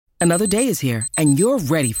Another day is here, and you're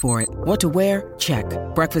ready for it. What to wear? Check.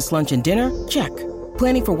 Breakfast, lunch, and dinner? Check.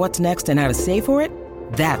 Planning for what's next and how to save for it?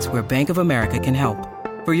 That's where Bank of America can help.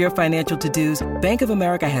 For your financial to-dos, Bank of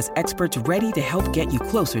America has experts ready to help get you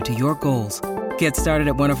closer to your goals. Get started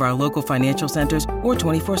at one of our local financial centers or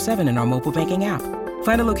 24/7 in our mobile banking app.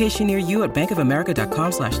 Find a location near you at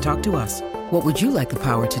bankofamerica.com/talktous. What would you like the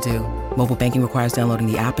power to do? Mobile banking requires downloading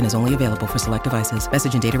the app and is only available for select devices.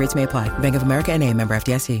 Message and data rates may apply. Bank of America N.A., member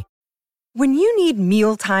FDIC. When you need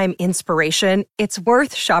mealtime inspiration, it's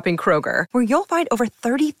worth shopping Kroger, where you'll find over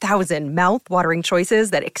 30,000 mouth-watering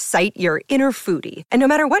choices that excite your inner foodie. And no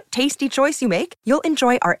matter what tasty choice you make, you'll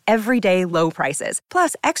enjoy our everyday low prices,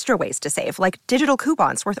 plus extra ways to save, like digital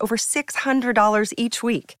coupons worth over $600 each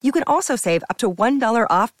week. You can also save up to $1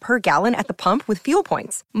 off per gallon at the pump with fuel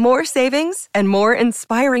points. More savings and more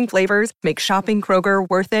inspiring flavors make shopping Kroger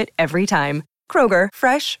worth it every time. Kroger,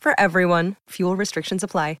 fresh for everyone. Fuel restrictions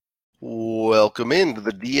apply. Welcome into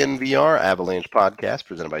the DNVR Avalanche podcast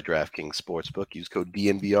presented by DraftKings Sportsbook. Use code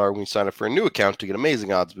DNVR when you sign up for a new account to get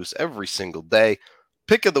amazing odds boosts every single day.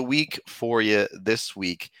 Pick of the week for you this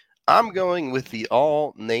week. I'm going with the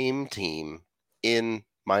all-name team in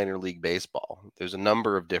minor league baseball. There's a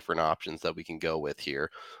number of different options that we can go with here.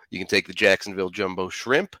 You can take the Jacksonville Jumbo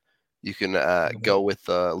Shrimp. You can go with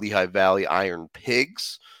the Lehigh Valley Iron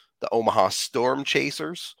Pigs, the Omaha Storm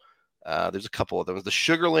Chasers. There's a couple of them. The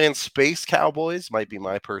Sugarland Space Cowboys might be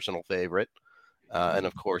my personal favorite. And,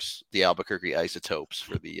 of course, the Albuquerque Isotopes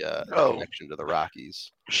for the connection to the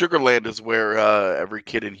Rockies. Sugarland is where every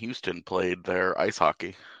kid in Houston played their ice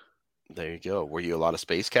hockey. There you go. Were you a lot of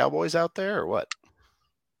Space Cowboys out there or what?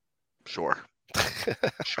 Sure.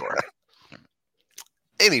 Sure.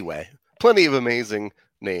 Anyway, plenty of amazing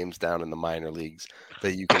names down in the minor leagues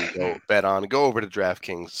that you can go bet on. Go over to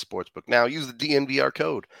DraftKings Sportsbook now. Use the DNVR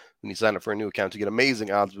code when you sign up for a new account to get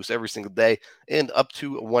amazing odds boosts every single day and up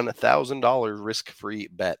to $1,000 risk-free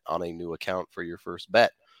bet on a new account for your first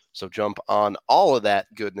bet. So jump on all of that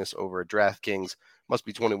goodness over at DraftKings. Must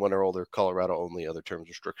be 21 or older. Colorado only. Other terms,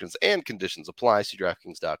 restrictions, and conditions apply. See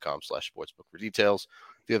DraftKings.com/sportsbook for details.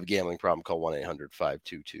 If you have a gambling problem, call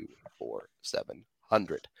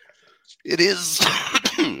 1-800-522-4700. It is,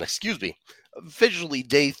 excuse me, officially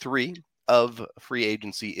day 3 of free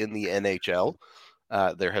agency in the NHL.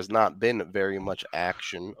 There has not been very much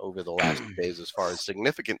action over the last few days as far as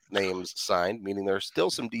significant names signed, meaning there are still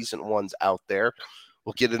some decent ones out there.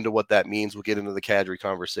 We'll get into what that means. We'll get into the Kadri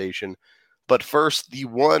conversation. But first, the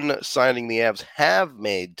one signing the Avs have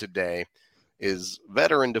made today is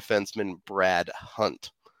veteran defenseman Brad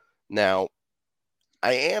Hunt. Now,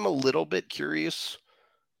 I am a little bit curious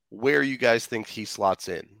where you guys think he slots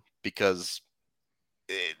in, because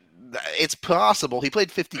it's possible. He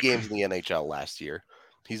played 50 games in the NHL last year.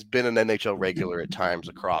 He's been an NHL regular at times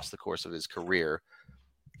across the course of his career.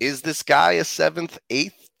 Is this guy a 7th,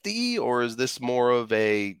 8th D, or is this more of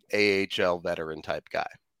a AHL veteran type guy?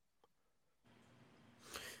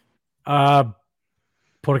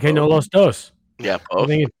 ¿Por qué no los dos? Yeah,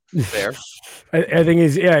 both. Fair. I think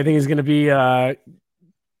he's going to be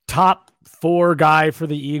top 4 guy for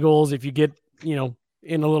the Eagles. If you get,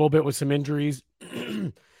 in a little bit with some injuries,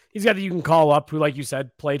 he's got that you can call up who, like you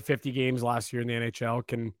said, played 50 games last year in the NHL,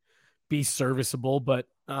 can be serviceable. But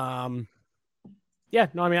I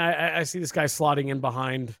see this guy slotting in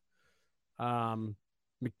behind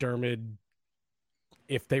McDermott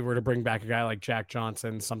if they were to bring back a guy like Jack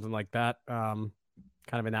Johnson, something like that, kind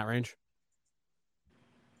of in that range.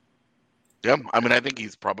 Yeah, I think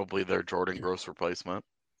he's probably their Jordan Gross replacement.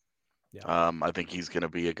 Yeah. I think he's going to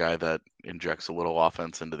be a guy that injects a little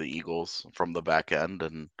offense into the Eagles from the back end,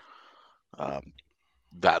 and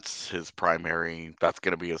that's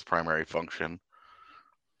going to be his primary function.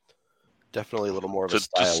 Definitely a little more of a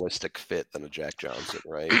stylistic fit than a Jack Johnson,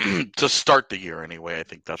 right? To start the year anyway, I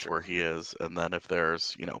think that's where he is. And then if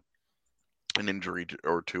there's, an injury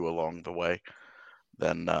or two along the way,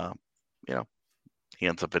 then, he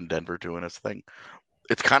ends up in Denver doing his thing.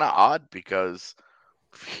 It's kind of odd because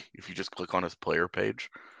if you just click on his player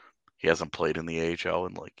page, he hasn't played in the AHL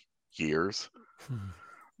in years.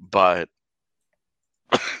 But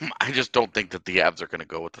I just don't think that the Avs are going to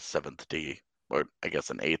go with the 7th D, or I guess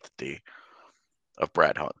an 8th D of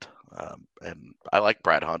Brad Hunt. And I like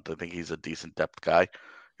Brad Hunt. I think he's a decent depth guy.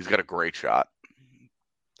 He's got a great shot.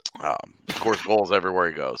 Scores goals everywhere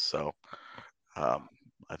he goes. So I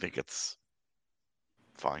think it's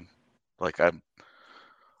fine.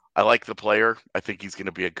 I like the player. I think he's going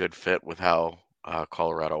to be a good fit with how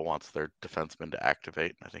Colorado wants their defensemen to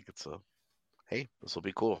activate. I think it's this will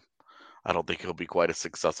be cool. I don't think he'll be quite as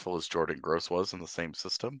successful as Jordan Gross was in the same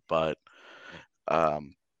system, but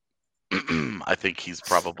I think he's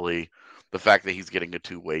probably the fact that he's getting a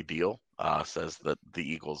two-way deal says that the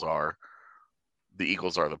Eagles are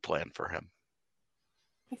the plan for him.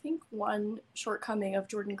 I think one shortcoming of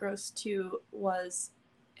Jordan Gross too was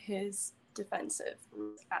his defensive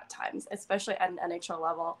at times, especially at an NHL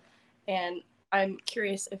level. And I'm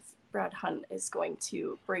curious if Brad Hunt is going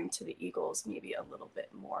to bring to the Eagles maybe a little bit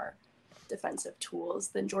more defensive tools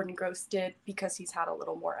than Jordan Gross did, because he's had a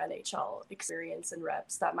little more NHL experience and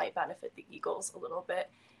reps that might benefit the Eagles a little bit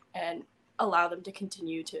and allow them to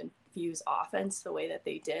continue to infuse offense the way that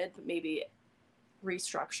they did, but maybe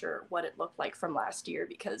restructure what it looked like from last year.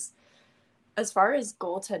 Because as far as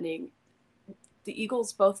goaltending, the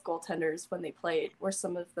Eagles, both goaltenders, when they played, were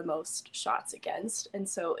some of the most shots against. And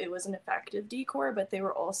so it was an effective decor, but they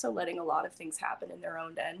were also letting a lot of things happen in their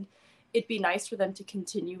own end. It'd be nice for them to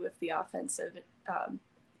continue with the offensive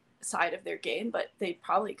side of their game, but they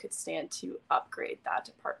probably could stand to upgrade that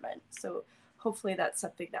department. So hopefully that's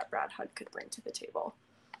something that Brad Hunt could bring to the table.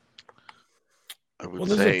 I would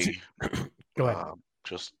say, go ahead.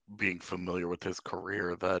 Just being familiar with his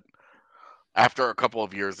career, that after a couple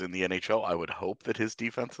of years in the NHL, I would hope that his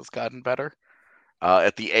defense has gotten better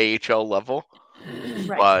at the AHL level.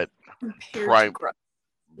 Right. But compared to Gross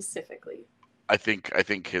specifically, I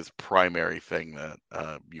think his primary thing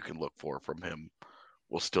that you can look for from him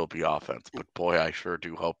will still be offense. But boy, I sure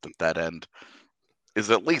do hope that end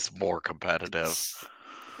is at least more competitive.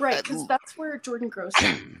 Right, because that's where Jordan Gross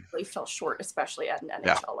really fell short, especially at an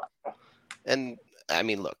NHL level. And I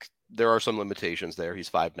mean, look, there are some limitations there. He's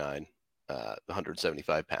 5'9",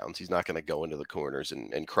 175 pounds. He's not going to go into the corners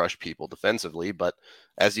and crush people defensively. But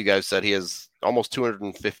as you guys said, he has almost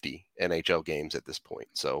 250 NHL games at this point.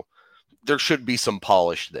 So there should be some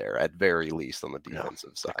polish there at very least on the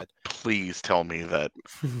defensive side. Please tell me that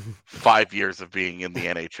 5 years of being in the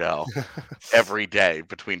NHL every day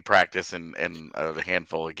between practice and a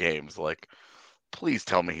handful of games, like, please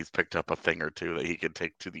tell me he's picked up a thing or two that he can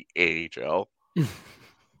take to the AHL.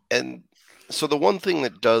 And so the one thing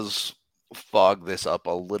that does fog this up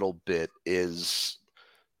a little bit is,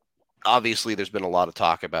 obviously there's been a lot of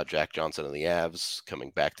talk about Jack Johnson and the Avs coming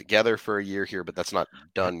back together for a year here, but that's not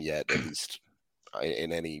done yet, at least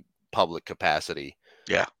in any public capacity.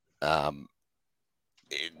 Yeah.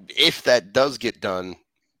 If that does get done,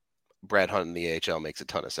 Brad Hunt in the AHL makes a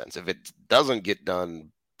ton of sense. If it doesn't get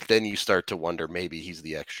done, then you start to wonder maybe he's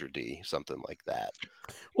the extra D, something like that.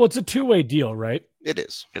 Well, it's a two-way deal, right? It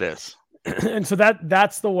is. It is. And so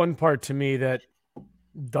that's the one part to me that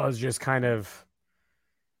does just kind of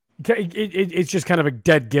it's just kind of a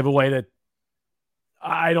dead giveaway that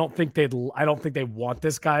I don't think they want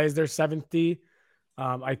this guy as their seventh D.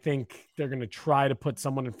 I think they're going to try to put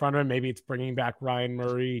someone in front of him. Maybe it's bringing back Ryan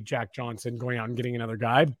Murray, Jack Johnson, going out and getting another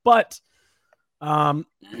guy. But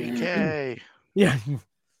PK. Yeah.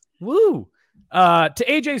 Woo. To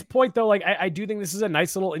AJ's point, though, like I do think this is a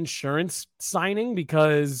nice little insurance signing,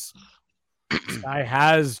 because this guy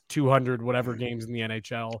has 200 whatever games in the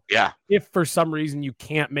NHL. Yeah. If for some reason you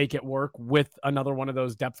can't make it work with another one of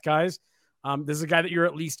those depth guys, this is a guy that you're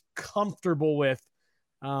at least comfortable with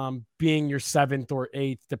being your seventh or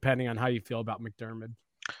eighth, depending on how you feel about McDermott.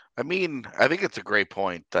 I mean, I think it's a great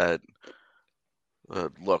point that,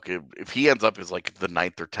 look, if he ends up as like the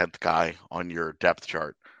 9th or 10th guy on your depth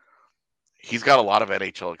chart, he's got a lot of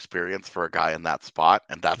NHL experience for a guy in that spot,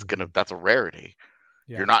 and that's a rarity.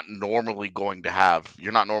 Yeah. You're not normally going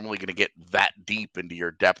to get that deep into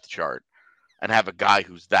your depth chart and have a guy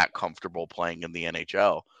who's that comfortable playing in the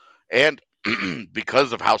NHL. And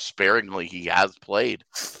because of how sparingly he has played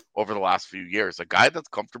over the last few years, a guy that's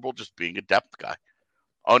comfortable just being a depth guy,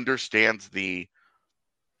 understands we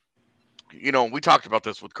talked about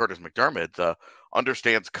this with Curtis McDermott,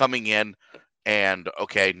 understands coming in and,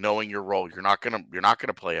 okay, knowing your role. You're not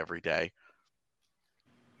gonna play every day.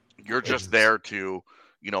 You're just there to,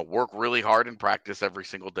 work really hard in practice every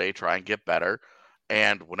single day, try and get better.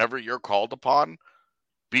 And whenever you're called upon,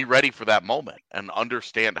 be ready for that moment and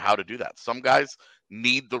understand how to do that. Some guys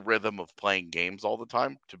need the rhythm of playing games all the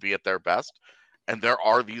time to be at their best. And there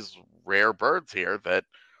are these rare birds here that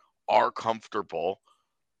are comfortable.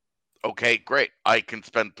 Okay, great. I can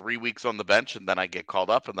spend 3 weeks on the bench and then I get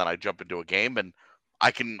called up and then I jump into a game and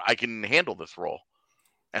I can handle this role.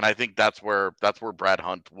 And I think that's where Brad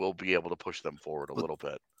Hunt will be able to push them forward a little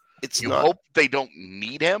bit. Hope they don't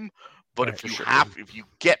need him, but if you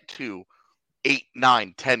get to 8,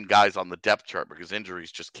 9, 10 guys on the depth chart because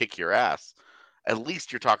injuries just kick your ass, at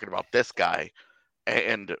least you're talking about this guy.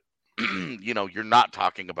 And, you're not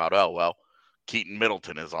talking about, Keaton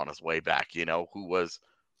Middleton is on his way back, who was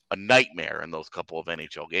a nightmare in those couple of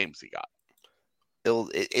NHL games he got.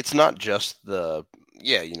 it's not just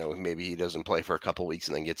maybe he doesn't play for a couple weeks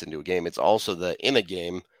and then gets into a game. It's also in a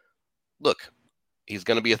game, look, he's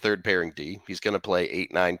going to be a third pairing D. He's going to play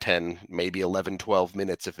 8, 9, 10, maybe 11, 12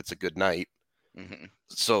 minutes if it's a good night. Mm-hmm.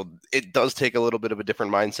 So it does take a little bit of a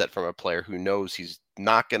different mindset from a player who knows he's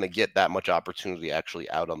not going to get that much opportunity actually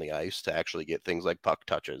out on the ice to actually get things like puck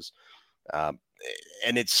touches. And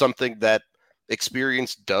it's something that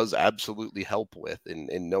experience does absolutely help with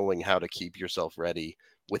in knowing how to keep yourself ready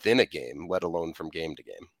within a game, let alone from game to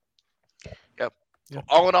game. Yep.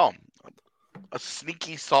 All in all, a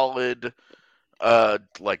sneaky solid,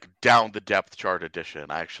 like down the depth chart edition.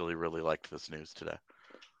 I actually really liked this news today.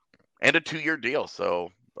 And a 2-year deal. So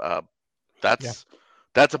that's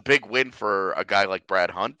a big win for a guy like Brad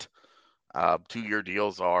Hunt. 2-year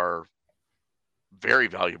deals are very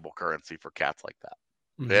valuable currency for cats like that.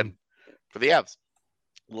 Mm-hmm. And for the Avs,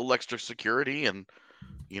 a little extra security. And,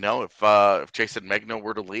 if Jason Megna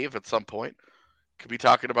were to leave at some point, could be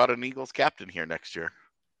talking about an Eagles captain here next year.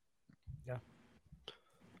 Yeah.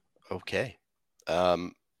 Okay.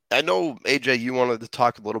 I know, AJ, you wanted to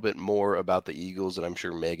talk a little bit more about the Eagles, and I'm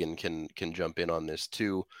sure Megan can jump in on this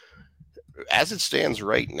too. As it stands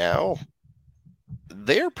right now,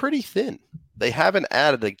 they're pretty thin. They haven't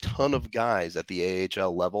added a ton of guys at the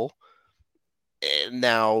AHL level. And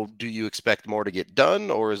now, do you expect more to get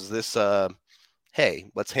done, or is this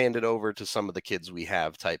hey, let's hand it over to some of the kids we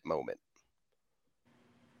have type moment?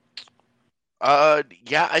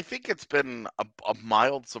 Yeah, I think it's been a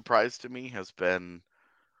mild surprise to me has been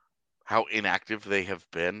how inactive they have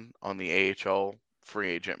been on the AHL free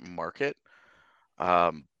agent market.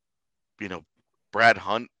 Brad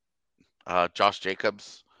Hunt, Josh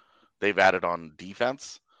Jacobs, they've added on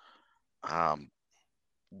defense.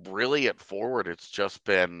 Really at forward, it's just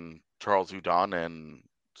been Charles Hudon and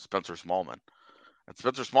Spencer Smallman. And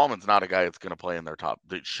Spencer Smallman's not a guy that's going to play in their top,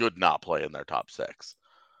 that should not play in their top 6.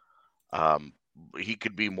 He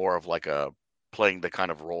could be more of like playing the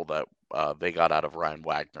kind of role that they got out of Ryan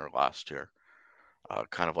Wagner last year.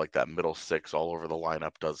 Kind of like that middle 6 all over the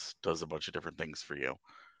lineup does a bunch of different things for you.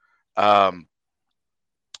 And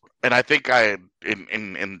I think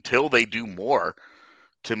until they do more,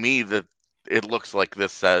 to me that it looks like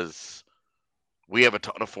this says we have a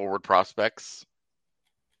ton of forward prospects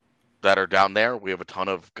that are down there. We have a ton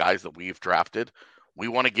of guys that we've drafted. We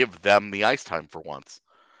want to give them the ice time for once.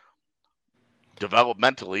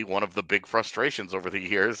 Developmentally, one of the big frustrations over the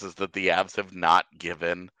years is that the Avs have not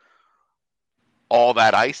given all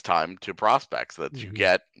that ice time to prospects that you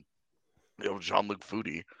get. Jean-Luc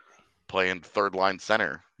Foudy playing third line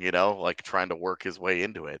center, like trying to work his way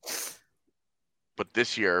into it. But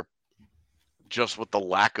this year, just with the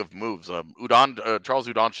lack of moves, Charles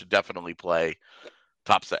Hudon should definitely play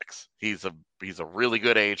top 6. He's a really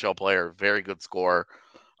good AHL player, very good scorer,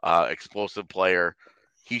 explosive player.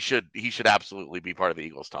 He should absolutely be part of the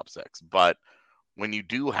Eagles top 6. But when you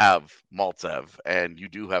do have Maltsev and you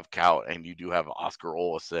do have Kaut and you do have Oscar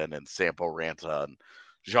Olesen and Sampo Ranta and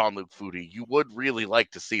Jean-Luc Foudy, you would really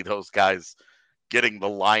like to see those guys getting the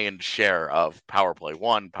lion's share of power play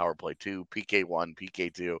 1, power play 2, PK 1,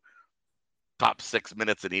 PK 2, top 6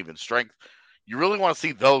 minutes and even strength. You really want to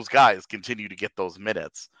see those guys continue to get those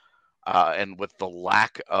minutes. And with the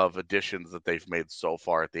lack of additions that they've made so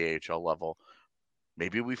far at the AHL level,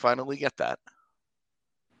 maybe we finally get that.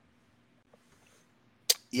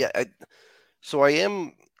 Yeah. So I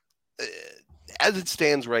am, as it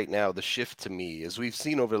stands right now, the shift to me, as we've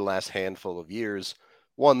seen over the last handful of years,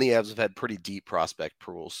 1, the Avs have had pretty deep prospect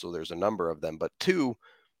pools, so there's a number of them. But 2,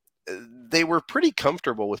 they were pretty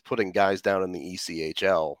comfortable with putting guys down in the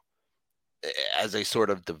ECHL as a sort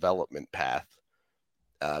of development path.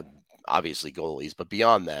 Obviously goalies, but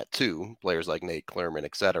beyond that too, players like Nate Clermont,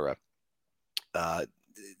 etc.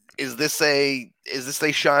 Is this a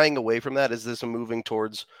shying away from that? Is this a moving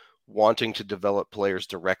towards wanting to develop players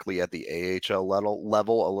directly at the AHL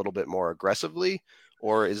level a little bit more aggressively,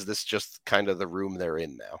 or is this just kind of the room they're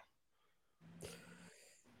in now?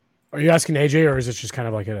 Are you asking AJ, or is it just kind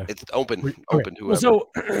of like it's open to whoever? Well, so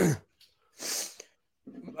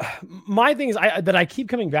my thing is that I keep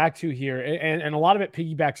coming back to here, and a lot of it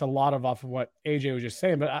piggybacks a lot off of what AJ was just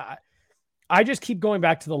saying, but I just keep going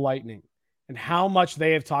back to the Lightning and how much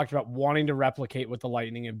they have talked about wanting to replicate what the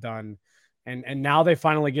Lightning have done. And now they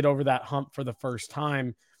finally get over that hump for the first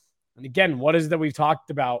time. And again, what is it that we've talked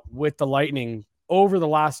about with the Lightning over the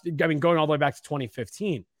last, going all the way back to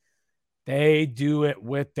 2015? They do it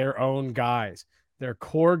with their own guys. Their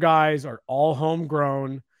core guys are all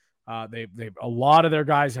homegrown. A lot of their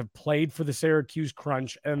guys have played for the Syracuse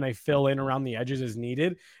Crunch, and they fill in around the edges as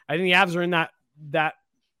needed. I think the Avs are in that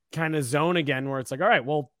kind of zone again where it's like, all right,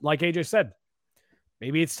 well, like AJ said,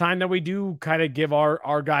 maybe it's time that we do kind of give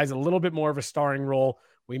our guys a little bit more of a starring role.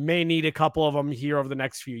 We may need a couple of them here over the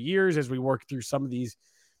next few years as we work through some of these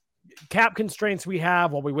cap constraints we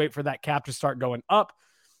have while we wait for that cap to start going up.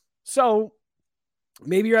 So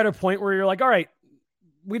maybe you're at a point where you're like, all right,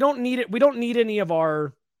 we don't need it. We don't need any of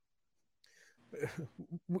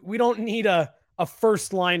we don't need a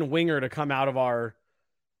first line winger to come out of our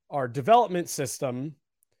development system,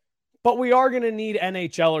 but we are going to need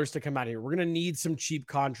NHLers to come out here. We're going to need some cheap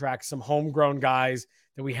contracts, some homegrown guys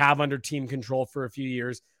that we have under team control for a few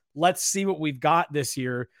years. Let's see what we've got this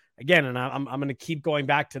year. Again, and I'm going to keep going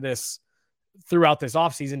back to this throughout this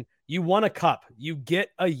offseason. You won a cup. You get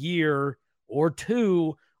a year or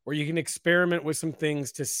two where you can experiment with some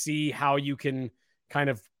things to see how you can kind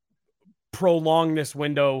of prolong this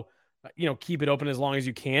window, keep it open as long as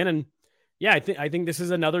you can. And yeah, I think this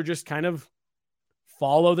is another just kind of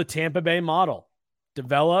follow the Tampa Bay model.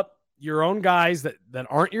 Develop your own guys that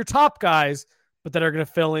aren't your top guys, but that are going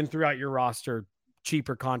to fill in throughout your roster,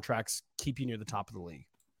 cheaper contracts, keep you near the top of the league.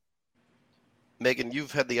 Megan,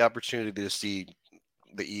 you've had the opportunity to see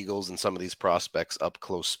the Eagles and some of these prospects up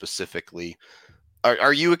close specifically.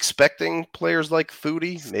 Are you expecting players like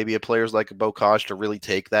Foudy, maybe a players like Bocage to really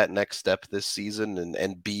take that next step this season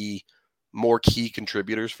and be more key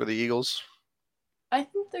contributors for the Eagles? I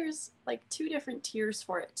think there's like two different tiers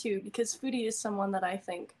for it too, because Foudy is someone that I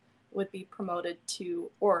think would be promoted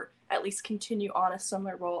to, or at least continue on a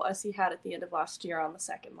similar role as he had at the end of last year on the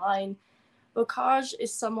second line. Bocage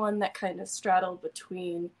is someone that kind of straddled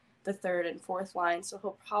between the third and fourth line, so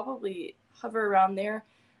he'll probably hover around there.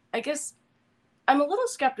 I guess I'm a little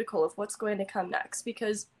skeptical of what's going to come next,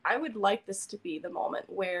 because I would like this to be the moment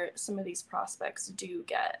where some of these prospects do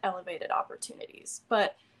get elevated opportunities.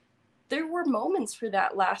 But there were moments for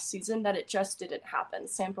that last season that it just didn't happen.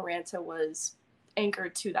 Sam Parenta was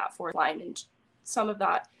anchored to that fourth line, and some of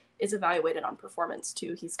that is evaluated on performance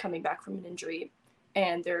too. He's coming back from an injury,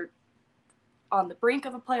 and they're on the brink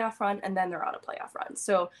of a playoff run, and then they're on a playoff run.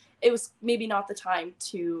 So it was maybe not the time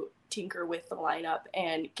to tinker with the lineup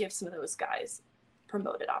and give some of those guys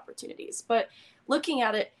promoted opportunities. But looking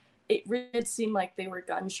at it, it really did seem like they were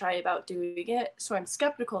gun shy about doing it. So I'm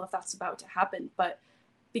skeptical if that's about to happen. But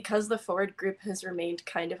because the forward group has remained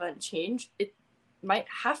kind of unchanged, it might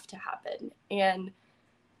have to happen. And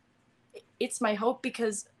it's my hope,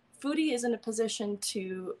 because Foudy is in a position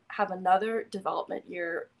to have another development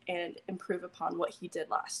year and improve upon what he did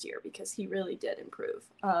last year, because he really did improve.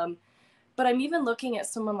 But I'm even looking at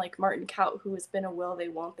someone like Martin Kaut, who has been a will they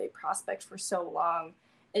won't they prospect for so long.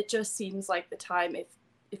 It just seems like the time,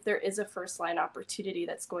 if there is a first line opportunity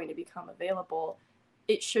that's going to become available,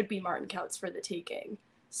 it should be Martin Kaut's for the taking.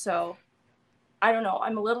 So I don't know.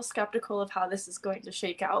 I'm a little skeptical of how this is going to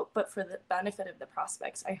shake out, but for the benefit of the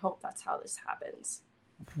prospects, I hope that's how this happens.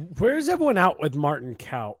 Where's everyone out with Martin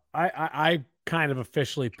Kaut? I kind of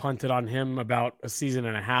officially punted on him about a season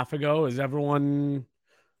and a half ago. Is everyone...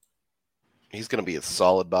 He's going to be a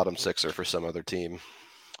solid bottom sixer for some other team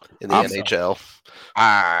in the NHL.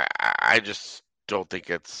 I just don't think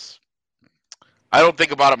it's... I don't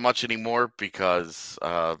think about it much anymore, because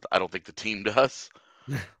I don't think the team does.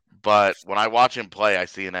 But when I watch him play, I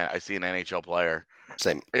see an NHL player.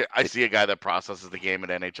 Same. I see a guy that processes the game at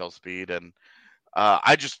NHL speed, and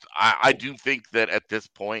I do think that at this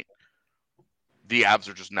point, the Avs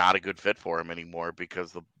are just not a good fit for him anymore,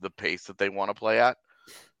 because the pace that they want to play at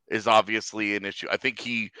is obviously an issue. I think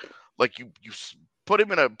he, like, you put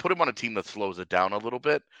him on a team that slows it down a little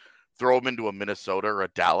bit, throw him into a Minnesota or a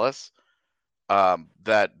Dallas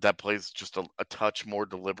that plays just a touch more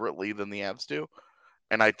deliberately than the Avs do.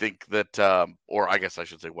 And I think that, or I guess I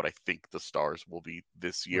should say what I think the Stars will be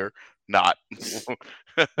this year, not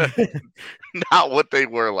not what they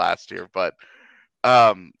were last year. But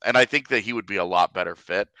and I think that he would be a lot better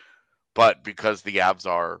fit. But because the Avs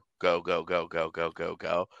are go, go, go, go, go, go,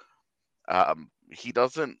 go, he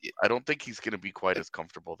doesn't. I don't think he's going to be quite as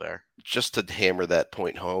comfortable there. Just to hammer that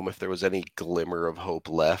point home, if there was any glimmer of hope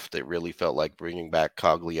left, it really felt like bringing back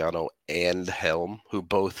Cogliano and Helm, who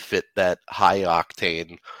both fit that high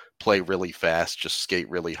octane, play really fast, just skate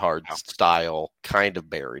really hard style, kind of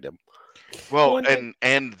buried him. Well,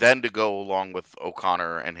 and then to go along with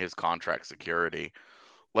O'Connor and his contract security,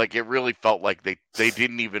 like, it really felt like they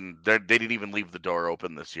didn't even leave the door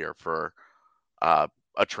open this year for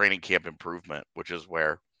a training camp improvement, which is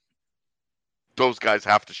where those guys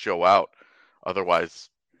have to show out. Otherwise,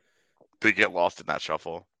 they get lost in that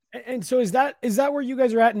shuffle. And so is that where you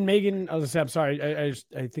guys are at? And Megan, I was gonna say, I'm sorry,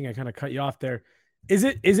 I think I kind of cut you off there. Is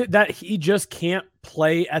it that he just can't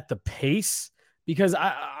play at the pace? Because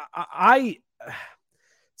I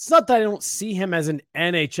it's not that I don't see him as an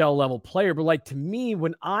NHL level player, but like to me,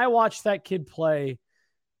 when I watch that kid play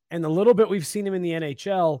and the little bit we've seen him in the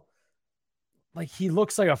NHL, like he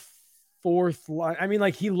looks like a fourth line. I mean,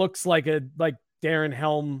 like he looks like Darren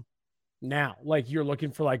Helm now. Like you're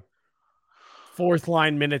looking for like fourth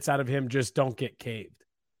line minutes out of him, just don't get caved.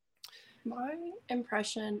 My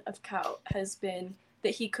impression of Kaut has been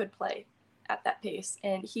that he could play at that pace,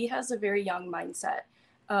 and he has a very young mindset.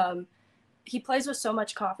 He plays with so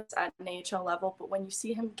much confidence at an NHL level, but when you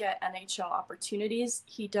see him get NHL opportunities,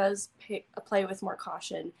 he does play with more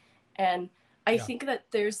caution. And I think that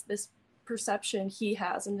there's this perception he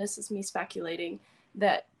has, and this is me speculating,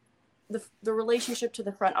 that the relationship to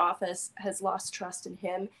the front office has lost trust in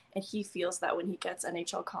him, and he feels that when he gets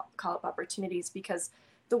NHL call-up opportunities, because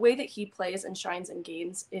the way that he plays and shines in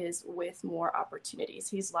games is with more opportunities.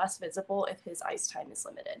 He's less visible if his ice time is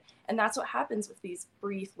limited. And that's what happens with these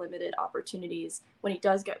brief, limited opportunities when he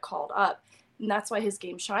does get called up. And that's why his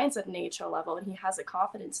game shines at an AHL level, and he has a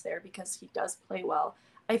confidence there because he does play well.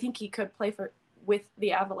 I think he could play with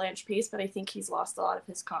the Avalanche pace, but I think he's lost a lot of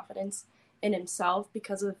his confidence in himself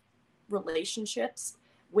because of relationships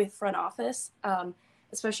with front office.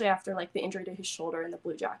 Especially after like the injury to his shoulder in the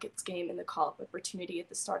Blue Jackets game and the call-up opportunity at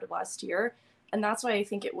the start of last year. And that's why I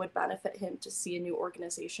think it would benefit him to see a new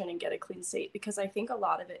organization and get a clean slate, because I think a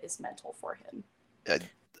lot of it is mental for him.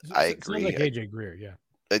 I agree. Like AJ Greer, yeah.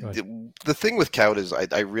 The thing with Kaut is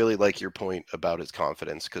I really like your point about his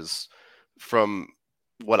confidence, because from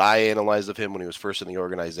what I analyzed of him when he was first in the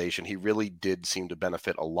organization, he really did seem to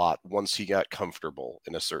benefit a lot once he got comfortable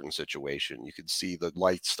in a certain situation. You could see the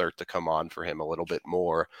lights start to come on for him a little bit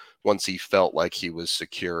more once he felt like he was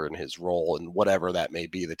secure in his role, and whatever that may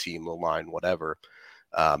be, the team, the line, whatever.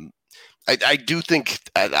 I do think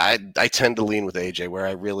I tend to lean with AJ, where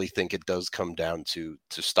I really think it does come down to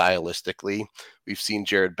stylistically. We've seen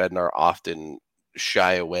Jared Bednar often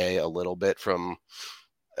shy away a little bit from,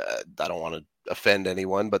 I don't want to offend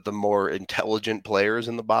anyone, but the more intelligent players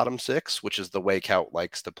in the bottom six, which is the way Kaut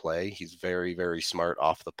likes to play. He's very, very smart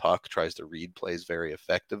off the puck, tries to read plays very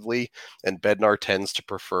effectively, and Bednar tends to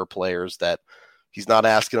prefer players that he's not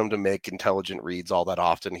asking them to make intelligent reads all that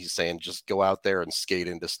often. He's saying just go out there and skate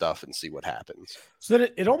into stuff and see what happens. So then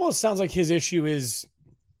it almost sounds like his issue is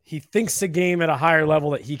he thinks the game at a higher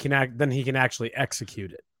level that he can actually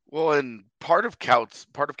execute it. Well, and part of Kaut's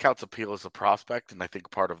appeal as a prospect, and I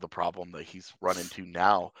think part of the problem that he's run into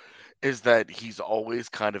now, is that he's always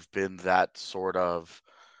kind of been that sort of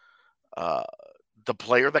the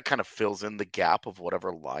player that kind of fills in the gap of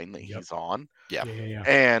whatever line that he's on. Yeah.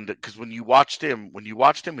 And because when you watched him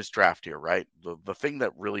his draft year, right, the thing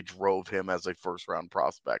that really drove him as a first round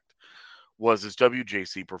prospect was his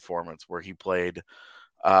WJC performance, where he played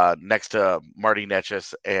next to Marty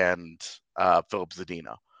Necas and Philip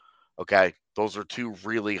Zadina. Okay, those are two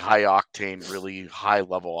really high octane, really high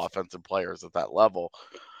level offensive players at that level.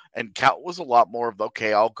 And Kaut was a lot more of,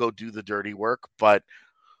 okay, I'll go do the dirty work, but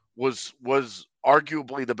was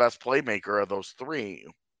arguably the best playmaker of those three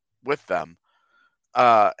with them.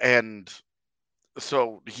 And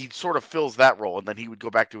so he sort of fills that role, and then he would go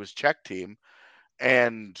back to his Czech team,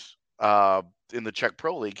 and in the Czech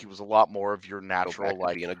Pro League, he was a lot more of your natural,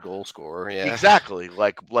 like being a goal scorer. Yeah, exactly.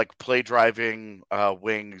 Like play driving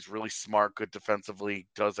wing. He's really smart, good defensively,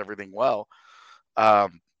 does everything well. I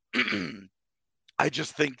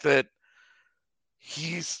just think that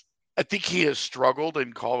I think he has struggled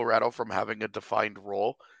in Colorado from having a defined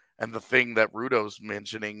role. And the thing that Rudo's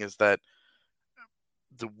mentioning is that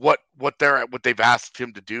what they've asked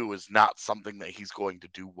him to do is not something that he's going to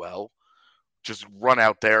do well. Just run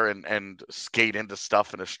out there and skate into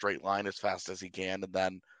stuff in a straight line as fast as he can, and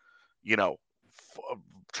then,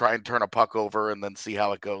 try and turn a puck over and then see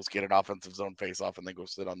how it goes, get an offensive zone face-off, and then go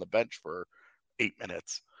sit on the bench for 8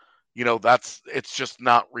 minutes. It's just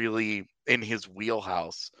not really in his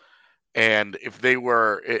wheelhouse. And if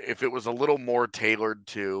it was a little more tailored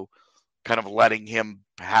to kind of letting him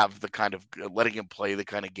play the kind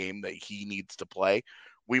of game that he needs to play,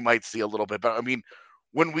 we might see a little bit better. I mean,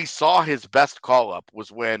 when we saw his best call up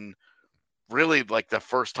was when really like the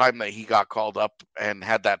first time that he got called up and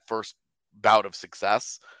had that first bout of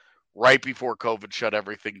success right before COVID shut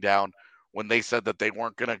everything down, when they said that they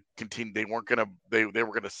weren't going to continue. They were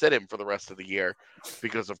going to sit him for the rest of the year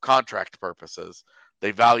because of contract purposes.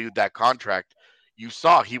 They valued that contract. You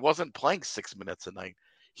saw he wasn't playing 6 minutes a night.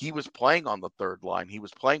 He was playing on the third line. He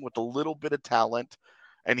was playing with a little bit of talent,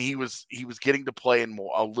 and he was getting to play in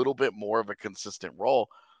a little bit more of a consistent role.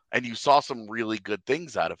 And you saw some really good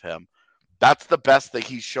things out of him. That's the best that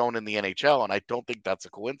he's shown in the NHL, and I don't think that's a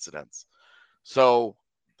coincidence. So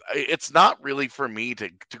it's not really for me to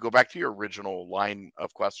go back to your original line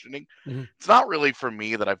of questioning. Mhm. It's not really for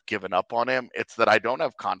me that I've given up on him. It's that I don't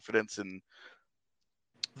have confidence in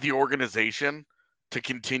the organization to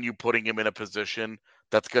continue putting him in a position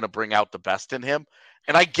that's going to bring out the best in him.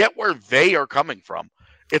 And I get where they are coming from.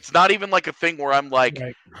 It's not even like a thing where I'm like,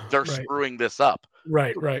 Right. they're Right. screwing this up.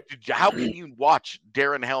 Right. How can you watch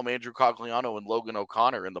Darren Helm, Andrew Cogliano, and Logan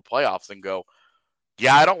O'Connor in the playoffs and go,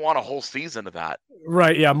 yeah, I don't want a whole season of that.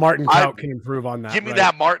 Right. Yeah. Martin Kaut can improve on that. Give me right?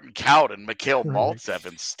 that Martin Kaut and Mikhail Right. Maltsev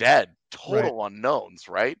instead. Total unknowns,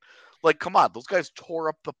 right? Like, come on, those guys tore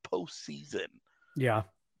up the postseason. Yeah.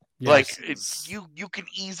 Like, Yes. you can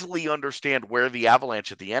easily understand where the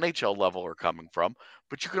Avalanche at the NHL level are coming from,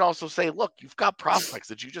 but you can also say, look, you've got prospects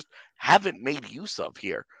that you just haven't made use of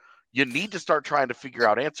here. You need to start trying to figure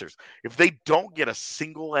out answers. If they don't get a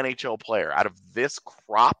single NHL player out of this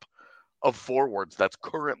crop of forwards that's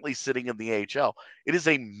currently sitting in the AHL, it is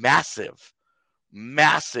a massive,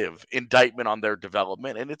 massive indictment on their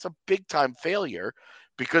development, and it's a big-time failure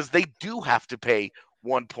because they do have to pay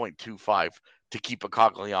 1.25 to keep a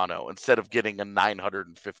Cogliano instead of getting a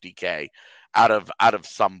 $950K out of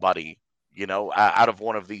somebody, out of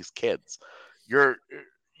one of these kids. You're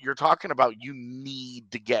talking about you need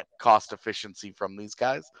to get cost efficiency from these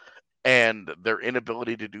guys, and their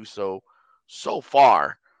inability to do so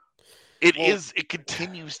far. It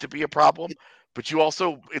continues to be a problem, but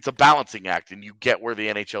it's a balancing act, and you get where the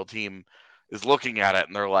NHL team is looking at it,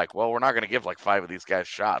 and they're like, well, we're not going to give like 5 of these guys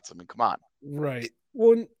shots. I mean, come on. Right.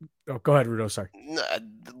 Well, go ahead, Rudo. Sorry.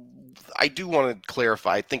 I do want to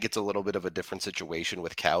clarify. I think it's a little bit of a different situation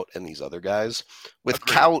with Kaut and these other guys. With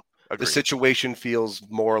Agreed. Kaut, Agreed. the situation feels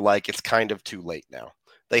more like it's kind of too late now.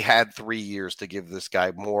 They had 3 years to give this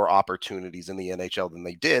guy more opportunities in the NHL than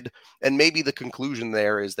they did. And maybe the conclusion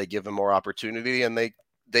there is they give him more opportunity and they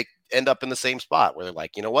end up in the same spot where they're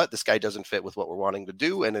like, you know what, this guy doesn't fit with what we're wanting to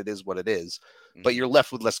do, and it is what it is. Mm-hmm. But you're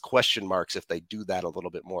left with less question marks if they do that a little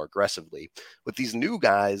bit more aggressively. With these new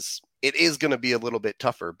guys, it is going to be a little bit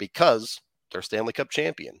tougher because they're Stanley Cup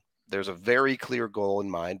champion. There's a very clear goal in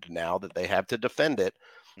mind now that they have to defend it.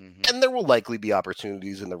 Mm-hmm. And there will likely be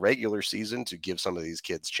opportunities in the regular season to give some of these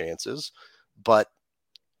kids chances, but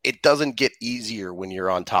it doesn't get easier when you're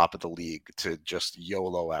on top of the league to just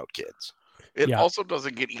YOLO out kids. It also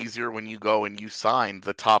doesn't get easier when you go and you sign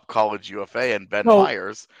the top college UFA and Ben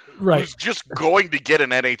Myers, who's just going to get an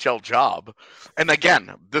NHL job. And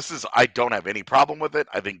again, I don't have any problem with it.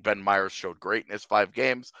 I think Ben Myers showed great in his 5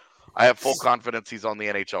 games. I have full confidence he's on the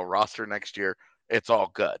NHL roster next year. It's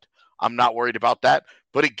all good. I'm not worried about that,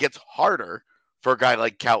 but it gets harder for a guy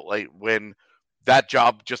like Kaut when that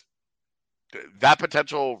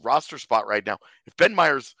potential roster spot right now, if Ben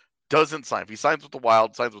Myers doesn't sign, if he signs with the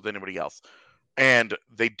Wild, signs with anybody else, and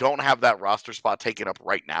they don't have that roster spot taken up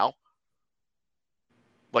right now,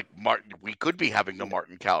 like we could be having the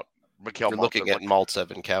Martin Kaut, Mikhail. You're looking at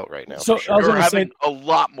Maltsev and Kaut right now. So sure. We're having a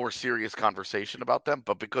lot more serious conversation about them,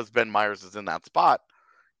 but because Ben Myers is in that spot,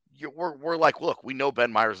 we're like, look, we know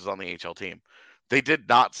Ben Myers is on the HL team. They did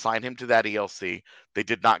not sign him to that ELC. They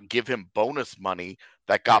did not give him bonus money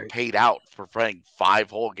that got paid out for playing 5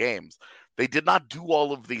 whole games. They did not do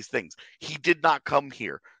all of these things. He did not come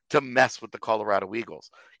here to mess with the Colorado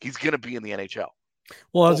Eagles. He's going to be in the NHL.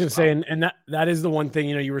 Well, I was going to say, and that is the one thing,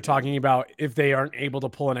 you were talking about if they aren't able to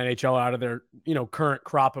pull an NHL out of their, current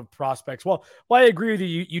crop of prospects. Well, I agree with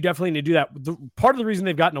you. You definitely need to do that. Part of the reason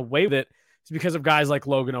they've gotten away with it is because of guys like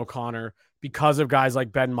Logan O'Connor, because of guys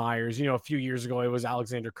like Ben Myers. A few years ago, it was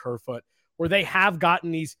Alexander Kerfoot, where they have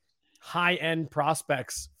gotten these high-end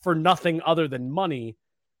prospects for nothing other than money,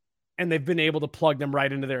 and they've been able to plug them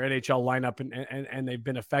right into their NHL lineup, and they've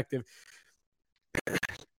been effective.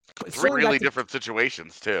 3 really different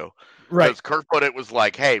situations, too. Right. Because Kerfoot, it was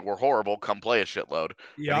like, hey, we're horrible. Come play a shitload.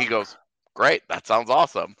 Yeah. And he goes, great. That sounds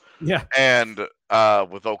awesome. Yeah. And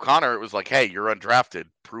with O'Connor, it was like, hey, you're undrafted.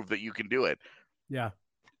 Prove that you can do it. Yeah.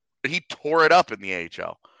 He tore it up in the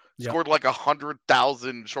AHL. Scored like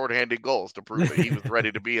 100,000 shorthanded goals to prove that he was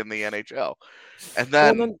ready to be in the NHL. And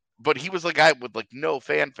then, but he was a guy with like no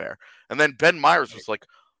fanfare. And then Ben Myers was like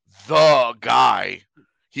the guy.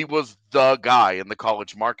 He was the guy in the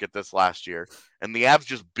college market this last year. And the Avs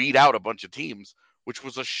just beat out a bunch of teams, which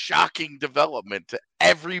was a shocking development to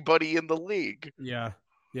everybody in the league. Yeah.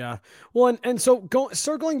 Yeah. Well, and so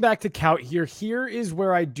circling back to Kaut here is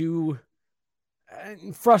where I do.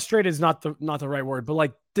 Frustrated is not the right word, but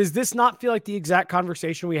like, does this not feel like the exact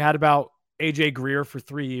conversation we had about AJ Greer for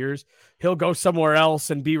 3 years? He'll go somewhere else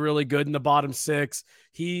and be really good in the bottom 6.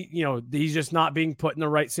 He's just not being put in the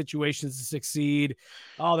right situations to succeed.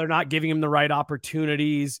 Oh, they're not giving him the right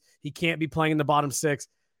opportunities. He can't be playing in the bottom 6.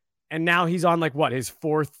 and now he's on like what, his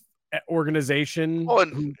fourth organization, Oh,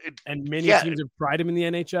 and many yeah, teams have tried him in the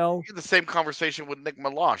NHL. the same conversation with Nick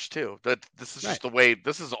Milosh too. That this is Right. just the way.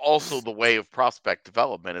 This is also the way of prospect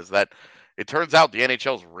development. Is that it turns out the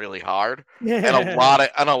NHL is really hard, and a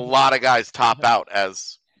lot of guys top out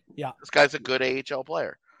as this guy's a good AHL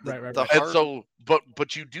player. Right. And so,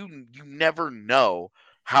 but you never know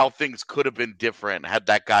how things could have been different had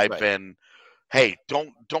that guy been. Hey,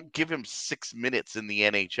 don't give him 6 minutes in the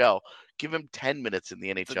NHL. Give him 10 minutes in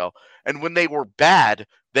the NHL. And when they were bad,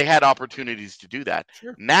 they had opportunities to do that.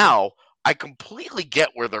 Sure. Now, I completely get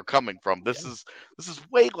where they're coming from. This is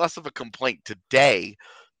way less of a complaint today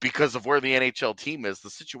because of where the NHL team is. The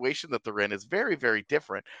situation that they're in is very, very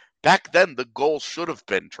different. Back then, the goal should have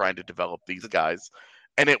been trying to develop these guys,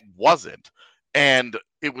 and it wasn't. And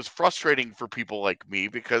it was frustrating for people like me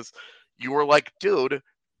because you were like, dude,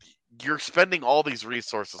 you're spending all these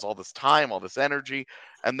resources, all this time, all this energy,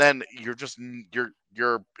 and then you're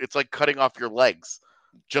it's like cutting off your legs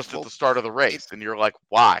just at the start of the race, and you're like,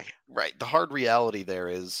 why? Right. The hard reality there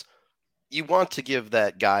is you want to give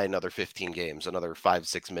that guy another 15 games, another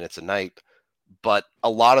 5-6 minutes a night, but a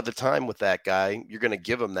lot of the time with that guy, you're going to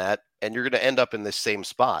give him that, and you're going to end up in this same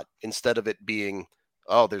spot. Instead of it being,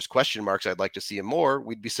 oh, there's question marks, I'd like to see him more,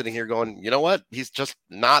 we'd be sitting here going, you know what? He's just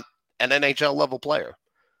not an NHL level player.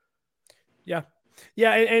 Yeah.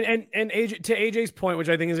 And AJ, to AJ's point, which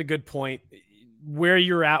I think is a good point, where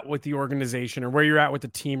you're at with the organization or where you're at with the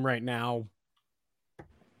team right now,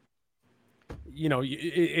 you know,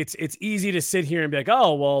 it's easy to sit here and be like,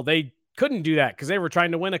 oh, well, they couldn't do that because they were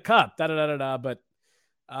trying to win a cup, But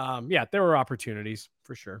yeah, there were opportunities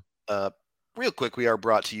for sure. Real quick, we are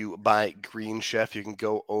brought to you by Green Chef. You can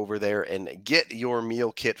go over there and get your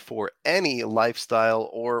meal kit for any lifestyle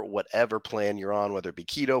or whatever plan you're on, whether it be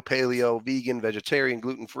keto, paleo, vegan, vegetarian,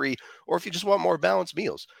 gluten-free, or if you just want more balanced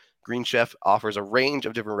meals. Green Chef offers a range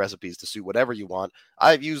of different recipes to suit whatever you want.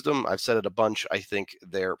 I've used them. I've said it a bunch. I think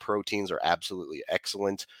their proteins are absolutely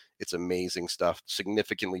excellent. It's amazing stuff,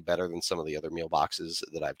 significantly better than some of the other meal boxes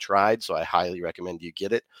that I've tried. So I highly recommend you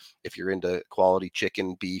get it. If you're into quality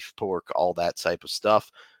chicken, beef, pork, all that type of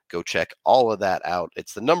stuff, go check all of that out.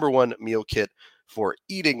 It's the #1 meal kit for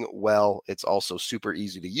eating well. It's also super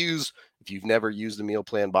easy to use. If you've never used a meal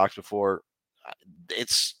plan box before,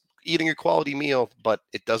 it's eating a quality meal, but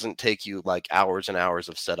it doesn't take you like hours and hours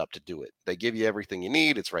of setup to do it. They give you everything you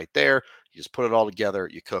need. It's right there. You just put it all together.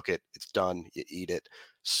 You cook it. It's done. You eat it.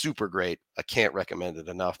 Super great. I can't recommend it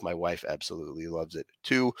enough. My wife absolutely loves it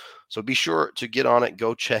too. So be sure to get on it.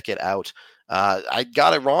 Go check it out. I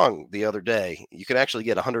got it wrong the other day. You can actually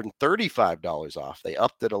get $135 off. They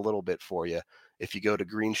upped it a little bit for you. If you go to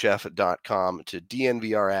greenchef.com to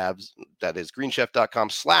DNVRAbs, that is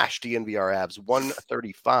greenchef.com/DNVRAbs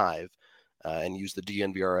 135, and use the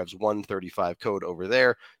DNVRAbs 135 code over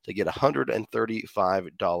there to get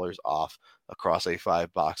 $135 off across a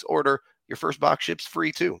 5-box order. Your first box ships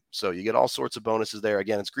free too. So you get all sorts of bonuses there.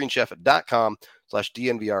 Again, it's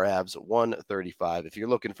greenchef.com/DNVRAbs 135. If you're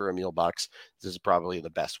looking for a meal box, this is probably the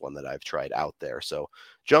best one that I've tried out there. So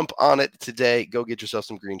jump on it today. Go get yourself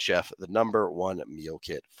some Green Chef, the #1 meal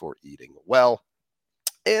kit for eating well.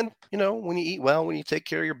 And, you know, when you eat well, when you take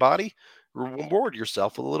care of your body, reward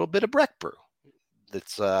yourself with a little bit of Breck Brew.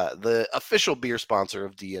 That's the official beer sponsor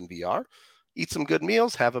of DNVR. Eat some good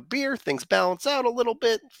meals, have a beer, things balance out a little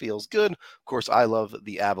bit, feels good. Of course, I love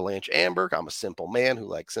the Avalanche Amber. I'm a simple man who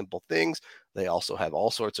likes simple things. They also have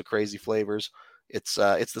all sorts of crazy flavors. It's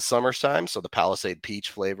the summertime, so the Palisade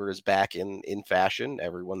Peach flavor is back in fashion.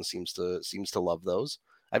 Everyone seems to love those.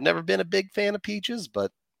 I've never been a big fan of peaches,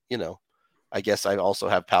 but you know, I guess I also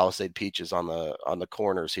have Palisade Peaches on the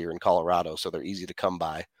corners here in Colorado, so they're easy to come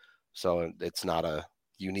by. So it's not a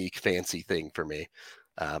unique, fancy thing for me.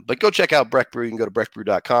 But go check out Breck Brew. You can go to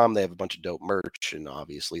breckbrew.com. They have a bunch of dope merch, and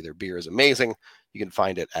obviously their beer is amazing. You can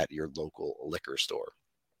find it at your local liquor store.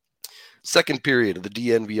 Second period of the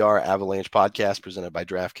DNVR Avalanche podcast presented by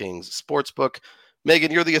DraftKings Sportsbook.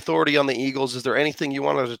 Megan, you're the authority on the Eagles. Is there anything you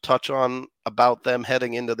wanted to touch on about them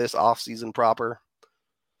heading into this offseason proper?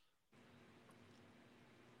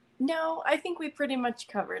 No, I think we pretty much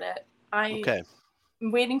covered it. Okay.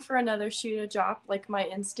 I'm waiting for another shoe to drop. Like, my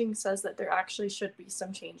instinct says that there actually should be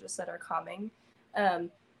some changes that are coming.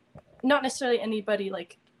 Not necessarily anybody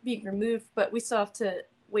like being removed, but we still have to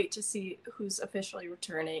wait to see who's officially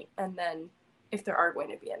returning, and then if there are going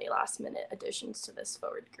to be any last minute additions to this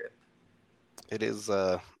forward group. It is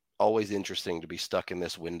always interesting to be stuck in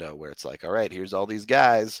this window where it's like, all right, here's all these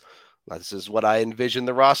guys. This is what I envision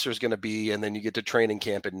the roster is going to be, and then you get to training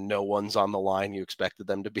camp and no one's on the line you expected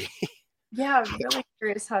them to be. Yeah, I'm really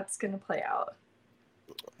curious how it's going to play out.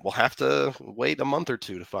 We'll have to wait a month or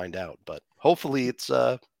two to find out, but hopefully it's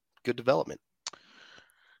good development.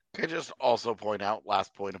 Can I just also point out,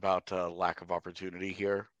 last point about lack of opportunity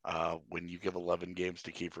here, when you give 11 games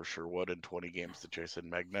to Kiefer Sherwood and 20 games to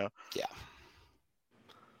Jason Megna. Yeah.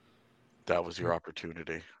 That was your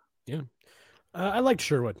opportunity. Yeah. I liked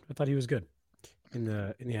Sherwood. I thought he was good in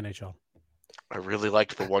the NHL. I really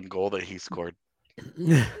liked the one goal that he scored.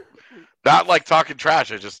 Not like talking trash.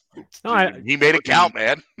 He made it count,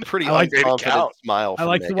 man. Pretty like confident smile. I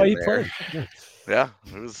like the way he played. Yeah,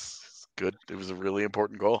 it was good. It was a really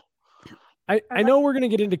important goal. I know we're going to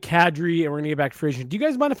get into Kadri and we're going to get back to free agent. Do you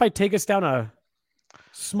guys mind if I take us down a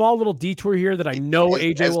small little detour here that I know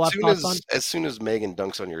AJ will have thoughts on? As soon as Megan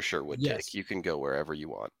dunks on your Sherwood Yes. take, you can go wherever you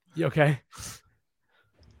want. You okay?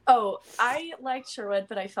 Oh, I liked Sherwood,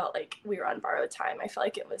 but I felt like we were on borrowed time. I felt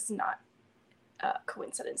like it was not a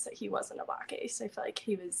coincidence that he wasn't a Black Ace. I felt like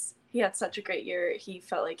he had such a great year. He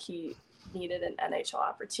felt like he needed an NHL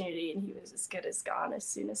opportunity, and he was as good as gone as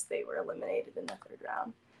soon as they were eliminated in the third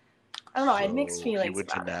round. I don't know. I had mixed feelings. He went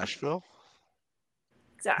to Nashville?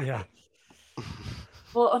 Exactly. Yeah.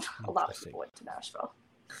 Well, a lot of people went to Nashville.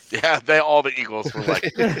 Yeah, all the Eagles were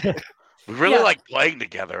like, we really like playing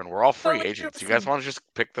together, and we're all free agents. You guys want to just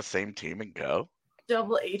pick the same team and go?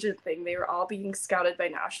 Double agent thing. They were all being scouted by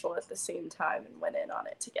Nashville at the same time and went in on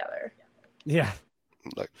it together. Yeah.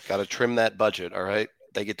 Look, got to trim that budget, all right?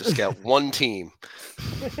 They get to scout one team.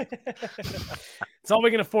 It's all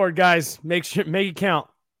we can afford, guys. Make it count.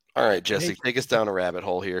 All right, Jesse, take us down a rabbit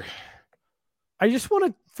hole here. I just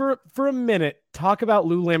want to, for a minute, talk about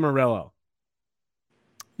Lou Lamoriello.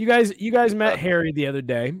 You guys met Harry the other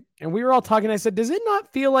day, and we were all talking. I said, does it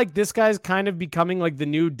not feel like this guy's kind of becoming like the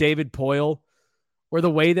new David Poile, where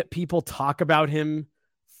the way that people talk about him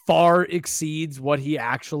far exceeds what he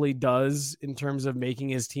actually does in terms of making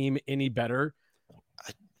his team any better?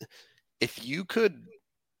 If you could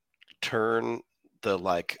turn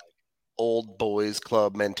the old boys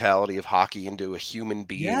club mentality of hockey into a human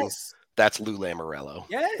being, that's Lou Lamoriello.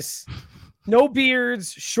 Yes. No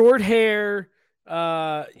beards, short hair.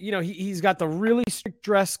 He's got the really strict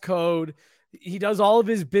dress code. He does all of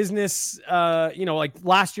his business. Like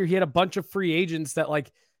last year he had a bunch of free agents that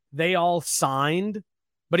they all signed,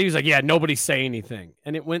 but he was like, yeah, nobody say anything.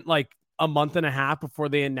 And it went like a month and a half before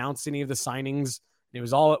they announced any of the signings. It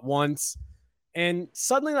was all at once. And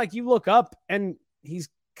suddenly you look up and he's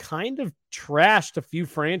kind of trashed a few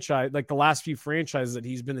the last few franchises that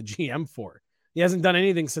he's been the GM for. He hasn't done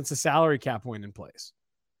anything since the salary cap went in place.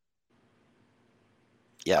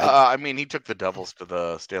 Yeah. He took the Devils to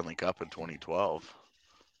the Stanley Cup in 2012.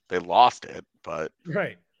 They lost it, but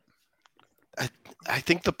right. I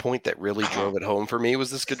think the point that really drove it home for me was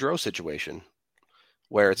this Gaudreau situation,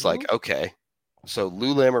 where it's okay, so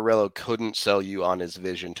Lou Lamoriello couldn't sell you on his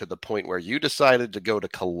vision to the point where you decided to go to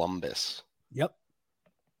Columbus. Yep.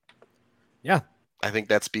 Yeah. I think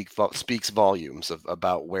that speaks volumes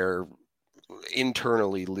about where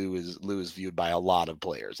internally Lou is viewed by a lot of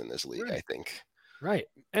players in this league, right. I think. Right.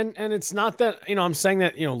 And it's not that, I'm saying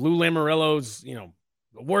that, Lou Lamoriello's, the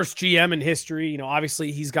worst GM in history.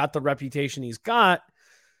 Obviously he's got the reputation he's got,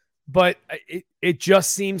 but it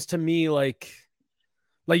just seems to me like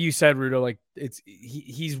you said, Rudo,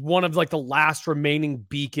 he's one of the last remaining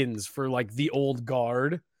beacons for the old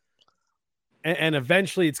guard. And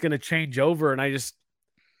eventually it's going to change over. And it's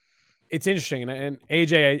interesting. And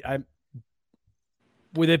AJ, I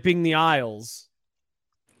with it being the Isles,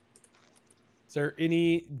 do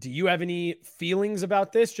you have any feelings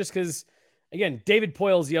about this? Just because, again, David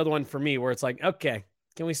Poile is the other one for me where it's okay,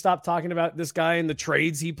 can we stop talking about this guy and the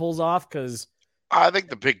trades he pulls off? Because I think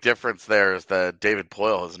the big difference there is that David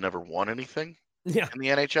Poile has never won anything in the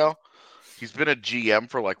NHL. He's been a GM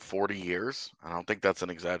for 40 years. I don't think that's an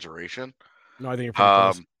exaggeration. No, I think you're pretty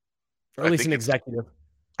close. Or at least an executive.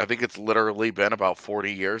 I think it's literally been about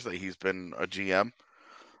 40 years that he's been a GM.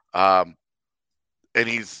 And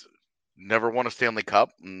he's never won a Stanley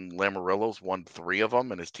Cup, and Lamoriello's won 3 of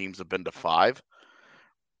them, and his teams have been to 5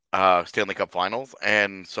 Stanley Cup finals.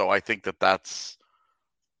 And so I think that's,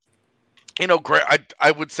 great.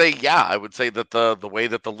 I would say that the way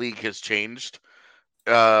that the league has changed,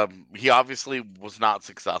 he obviously was not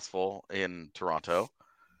successful in Toronto.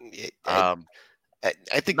 I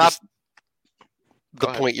think the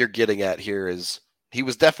point you're getting at here is he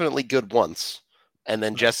was definitely good once. And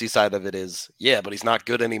then Jesse's side of it is, but he's not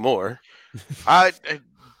good anymore. I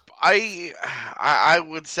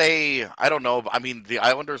would say, I don't know. The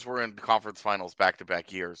Islanders were in conference finals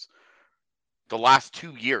back-to-back years. The last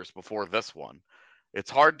 2 years before this one. It's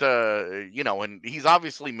hard to, and he's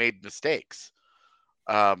obviously made mistakes.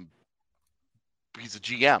 he's a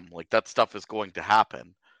GM. Like, that stuff is going to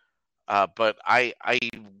happen. But I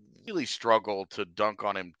really struggle to dunk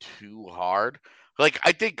on him too hard. Like,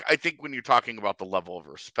 I think when you're talking about the level of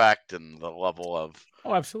respect and the level of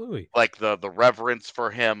absolutely, like the reverence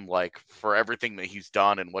for him, like for everything that he's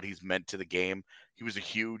done and what he's meant to the game, he was a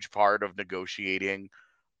huge part of negotiating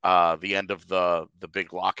the end of the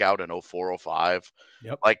big lockout in 04-05.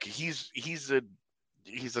 Yep. Like, he's a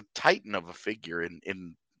titan of a figure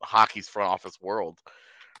in hockey's front office world,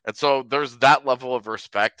 and so there's that level of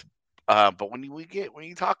respect. But when you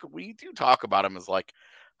do talk about him as like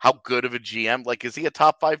how good of a GM, like, is he a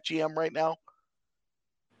top 5 GM right now?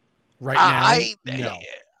 Right now, no. No.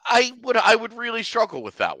 I would really struggle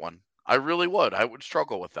with that one. I really would. I would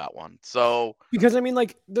struggle with that one. So because I mean,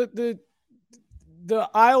 like the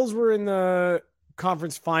Isles were in the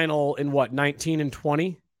conference final in what, 19 and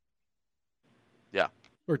 20? Yeah.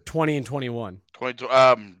 Or 20 and 21.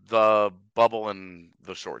 The bubble and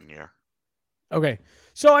the shortened year. Okay.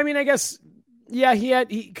 So I mean, I guess yeah,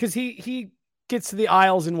 he gets to the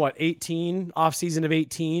Isles in what, 18, off season of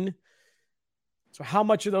 18. So how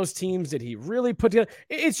much of those teams did he really put together?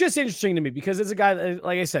 It's just interesting to me because as a guy,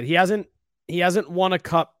 like I said, he hasn't won a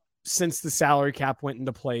cup since the salary cap went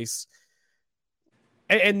into place.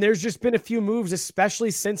 And there's just been a few moves,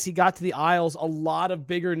 especially since he got to the Isles. A lot of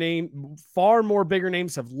far more bigger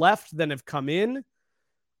names have left than have come in.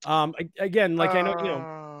 Again, like I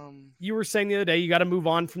know, you were saying the other day, you got to move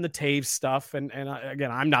on from the Taves stuff. And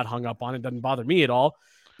again, I'm not hung up on it. It doesn't bother me at all.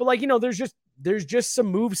 But like, there's just some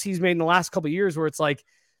moves he's made in the last couple of years where it's like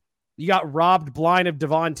you got robbed blind of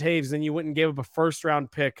Devon Taves, then you went and gave up a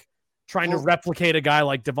first-round pick trying to replicate a guy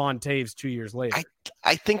like Devon Taves 2 years later.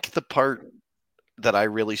 I think the part that I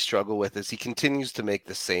really struggle with is he continues to make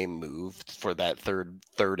the same move for that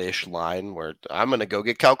third-ish line where I'm going to go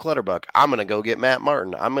get Cal Clutterbuck. I'm going to go get Matt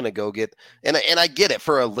Martin. I'm going to go get – and I get it.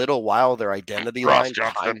 For a little while, their identity line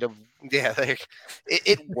kind of – yeah,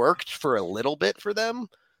 it worked for a little bit for them,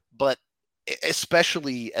 but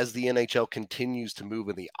especially as the NHL continues to move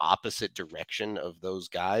in the opposite direction of those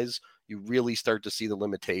guys, you really start to see the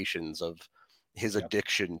limitations of his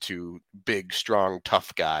addiction to big, strong,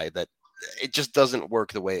 tough guy that it just doesn't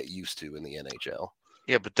work the way it used to in the NHL.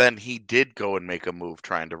 Yeah, but then he did go and make a move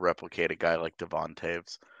trying to replicate a guy like Devon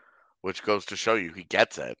Taves, which goes to show you he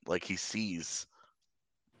gets it. Like, he sees,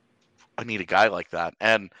 I need a guy like that.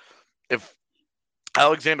 And if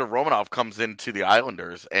Alexander Romanov comes into the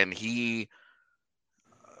Islanders and he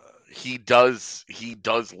does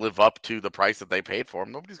live up to the price that they paid for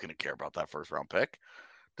him, nobody's going to care about that first round pick.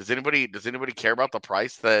 Does anybody care about the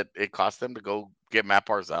price that it cost them to go get Matt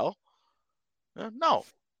Barzal? No.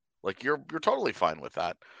 Like, you're totally fine with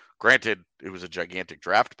that. Granted, it was a gigantic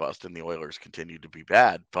draft bust and the Oilers continued to be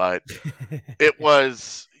bad, but it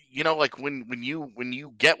was, like when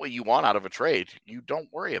you get what you want out of a trade, you don't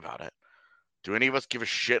worry about it. Do any of us give a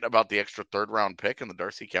shit about the extra third-round pick in the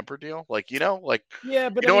Darcy Kemper deal? Like, yeah,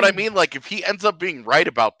 but what I mean? Like, if he ends up being right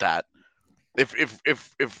about that, if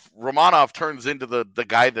Romanov turns into the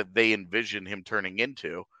guy that they envision him turning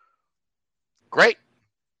into, great.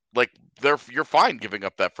 Like, you're fine giving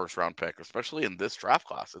up that first-round pick, especially in this draft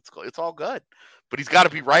class. It's all good, but he's got to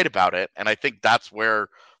be right about it, and I think that's where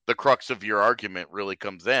the crux of your argument really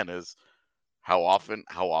comes in: is how often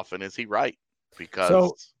is he right?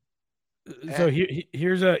 Because. So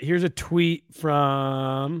here's a tweet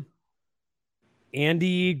from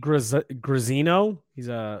Andy Grazzino. He's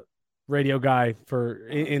a radio guy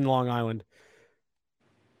in Long Island.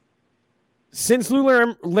 Since Lou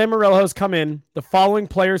Lamoriello has come in, the following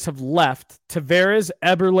players have left: Tavares,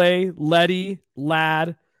 Eberle, Leddy,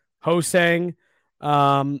 Ladd, Hosang,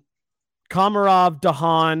 Komarov,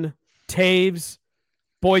 Dahan, Taves,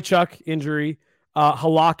 Boychuk, injury,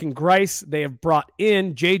 Halak and Grice. They have brought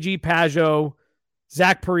in JG Pajot,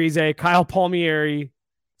 Zach Parise, Kyle Palmieri,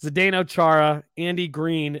 Zdeno Chara, Andy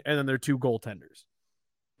Green, and then their 2 goaltenders.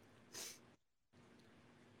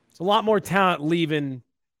 It's a lot more talent leaving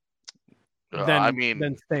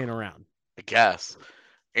than staying around. I guess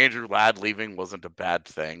Andrew Ladd leaving wasn't a bad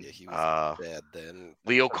thing. Yeah, he was bad then.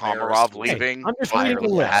 Leo Komarov leaving wasn't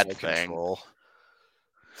a bad thing.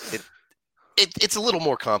 It's a little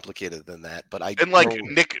more complicated than that, but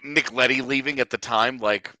Nick Leddy leaving at the time,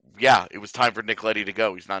 it was time for Nick Leddy to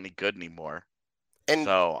go. He's not any good anymore, and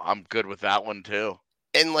so I'm good with that one too.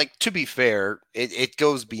 And to be fair, it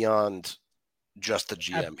goes beyond just the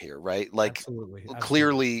GM here, right? Absolutely.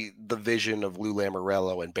 Clearly, the vision of Lou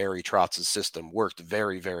Lamoriello and Barry Trotz's system worked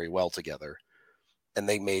very, very well together, and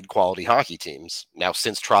they made quality hockey teams. Now,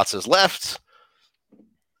 since Trotz has left,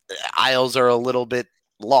 Isles are a little bit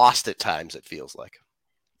lost at times, it feels like.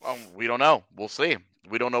 We don't know. We'll see.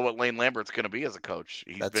 We don't know what Lane Lambert's going to be as a coach.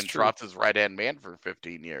 He's That's been true. Trotz's right-hand man for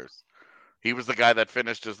 15 years. He was the guy that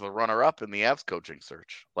finished as the runner-up in the Avs coaching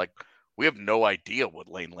search. Like, we have no idea what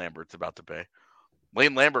Lane Lambert's about to be.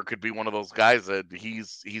 Lane Lambert could be one of those guys that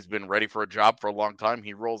he's been ready for a job for a long time.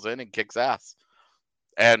 He rolls in and kicks ass.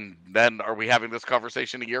 And then are we having this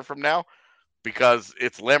conversation a year from now? Because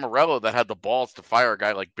it's Lamoriello that had the balls to fire a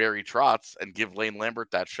guy like Barry Trotz and give Lane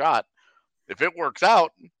Lambert that shot. If it works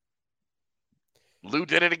out, Lou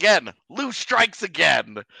did it again. Lou strikes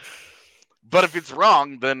again. But if it's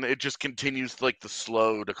wrong, then it just continues like the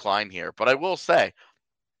slow decline here. But I will say,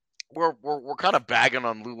 we're kind of bagging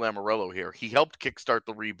on Lou Lamoriello here. He helped kickstart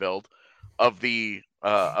the rebuild of the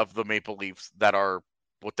Maple Leafs that are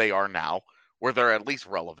what they are now, where they're at least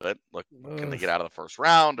relevant. Like, can they get out of the first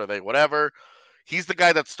round? Are they whatever? He's the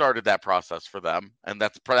guy that started that process for them, and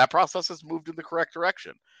that process has moved in the correct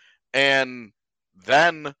direction. And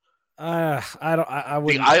then I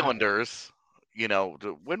the Islanders, you know,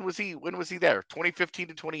 when was he there? 2015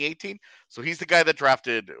 to 2018. So he's the guy that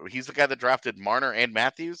drafted Marner and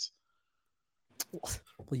Matthews. Well,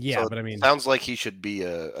 yeah, So but I mean, sounds like he should be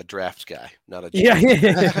a draft guy, not a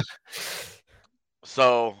yeah.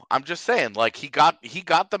 So I'm just saying, like, he got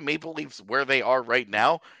the Maple Leafs where they are right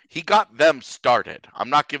now. He got them started. I'm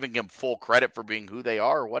not giving him full credit for being who they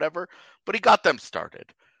are or whatever, but he got them started.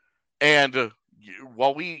 And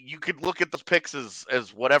while you could look at the picks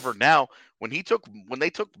as whatever now, when they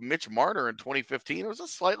took Mitch Marner in 2015, it was a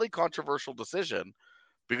slightly controversial decision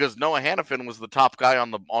because Noah Hannafin was the top guy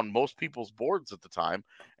on most people's boards at the time,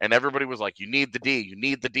 and everybody was like, "You need the D, you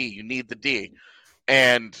need the D, you need the D."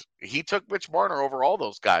 And he took Mitch Marner over all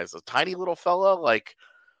those guys. A tiny little fella, like,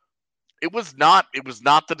 it was not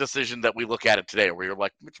the decision that we look at it today, where you're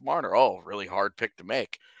like, Mitch Marner, oh, really hard pick to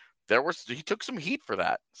make. He took some heat for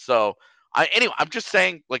that. So I'm just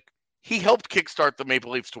saying, like, he helped kickstart the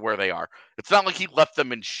Maple Leafs to where they are. It's not like he left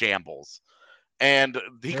them in shambles. And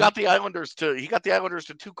he got the Islanders to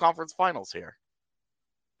 2 conference finals here.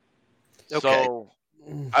 Okay. So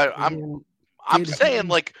I'm saying,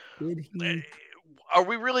 like, are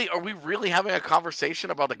we really having a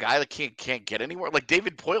conversation about a guy that can't get anywhere? Like,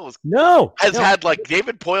 David Poile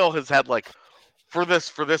David Poile has had, like, for this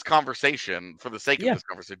conversation, for the sake of this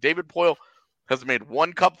conversation, David Poile has made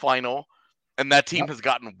 1 cup final, and that team has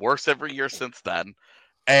gotten worse every year since then.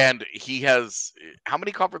 And he has, how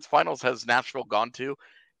many conference finals has Nashville gone to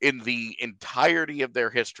in the entirety of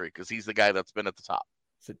their history? Because he's the guy that's been at the top.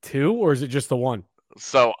 Is it 2 or is it just the 1?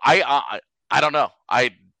 So I don't know.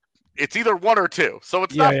 It's either 1 or 2. So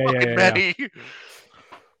it's not fucking many.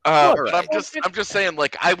 But I'm just saying,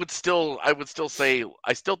 like, I would still say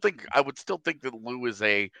I still think that Lou is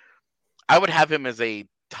I would have him as a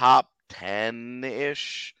top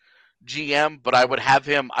 10-ish GM, but I would have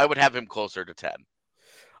him closer to 10.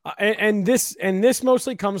 And this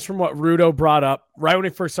mostly comes from what Rudo brought up right when he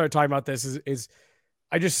first started talking about this. Is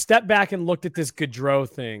I just stepped back and looked at this Gaudreau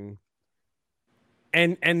thing,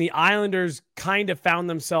 and the Islanders kind of found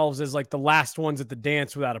themselves as like the last ones at the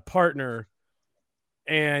dance without a partner,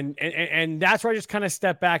 and that's where I just kind of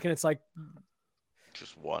stepped back and it's like,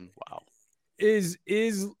 just one. Wow. Is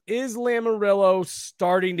Lamoriello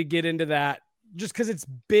starting to get into that just because it's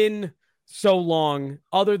been so long,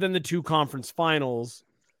 other than the 2 conference finals?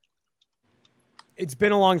 It's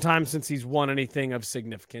been a long time since he's won anything of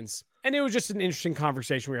significance. And it was just an interesting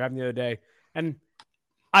conversation we were having the other day. And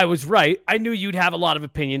I was right. I knew you'd have a lot of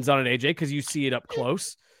opinions on it, AJ, because you see it up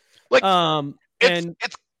close. Like,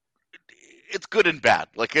 it's good and bad.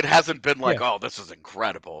 Like, it hasn't been like, oh, this is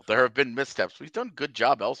incredible. There have been missteps. We've done a good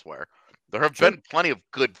job elsewhere. There have been plenty of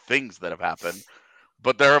good things that have happened.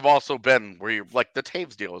 But there have also been where you're like, the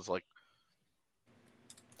Taves deal is like,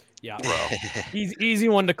 yeah, bro. Easy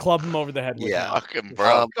one to club him over the head with. Yeah. Fucking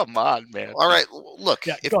bro. Come on, man. All right. Look,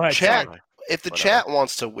 if the Whatever. chat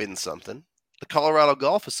wants to win something, the Colorado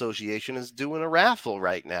Golf Association is doing a raffle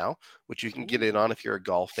right now, which you can get in on if you're a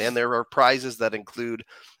golf fan. There are prizes that include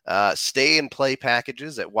stay and play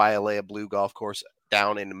packages at Wailea Blue Golf Course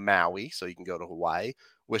down in Maui, so you can go to Hawaii,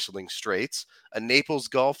 Whistling Straits, a Naples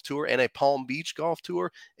golf tour, and a Palm Beach golf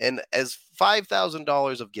tour, and as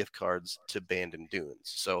 $5,000 of gift cards to Bandon Dunes.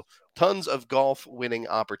 So tons of golf winning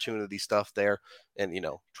opportunity stuff there, and,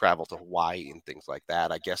 travel to Hawaii and things like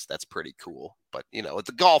that. I guess that's pretty cool. But,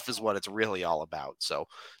 the golf is what it's really all about. So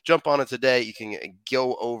jump on it today. You can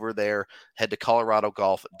go over there, head to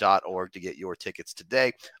coloradogolf.org to get your tickets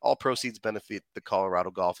today. All proceeds benefit the Colorado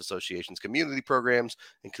Golf Association's community programs,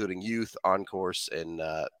 including youth, on-course, and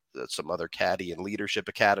some other caddy and leadership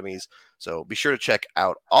academies. So be sure to check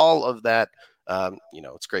out all of that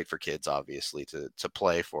It's great for kids, obviously, to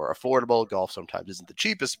play for affordable. Golf sometimes isn't the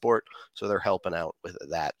cheapest sport, so they're helping out with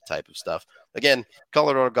that type of stuff. Again,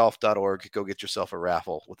 coloradogolf.org. Go get yourself a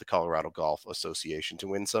raffle with the Colorado Golf Association to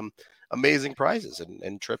win some amazing prizes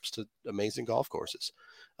and trips to amazing golf courses.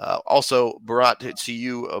 Also brought to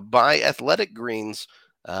you by Athletic Greens.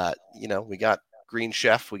 We got Green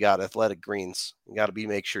Chef, we got Athletic Greens. You got to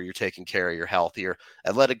make sure you're taking care of your health here.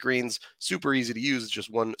 Athletic Greens, super easy to use. It's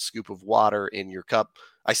just 1 scoop of water in your cup.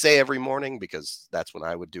 I say every morning because that's when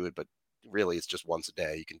I would do it, but really it's just once a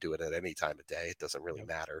day. You can do it at any time of day. It doesn't really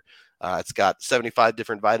matter. It's got 75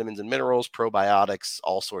 different vitamins and minerals, probiotics,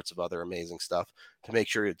 all sorts of other amazing stuff to make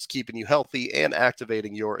sure it's keeping you healthy and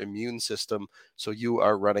activating your immune system so you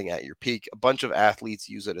are running at your peak. A bunch of athletes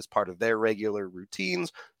use it as part of their regular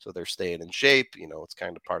routines, so they're staying in shape. It's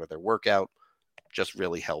kind of part of their workout. Just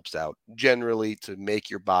really helps out generally to make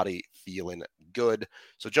your body feeling good.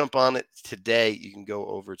 So jump on it today. You can go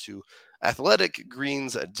over to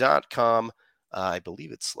athleticgreens.com. I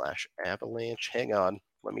believe it's /avalanche. Hang on.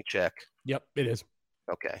 Let me check. Yep, it is.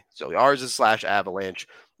 Okay. So ours is /avalanche.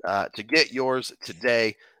 To get yours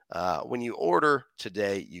today, when you order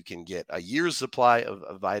today, you can get a year's supply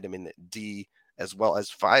of vitamin D as well as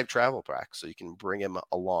 5 travel packs. So you can bring them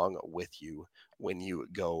along with you when you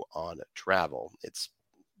go on travel. It's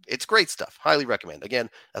great stuff. Highly recommend. Again,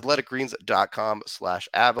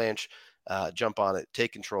 athleticgreens.com/avalanche. Jump on it,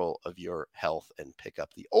 take control of your health, and pick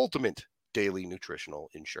up the ultimate daily nutritional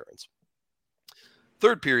insurance.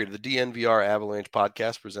 Third period of the DNVR Avalanche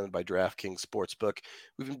podcast presented by DraftKings Sportsbook.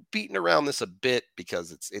 We've been beating around this a bit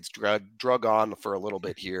because it's drug on for a little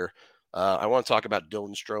bit here. I want to talk about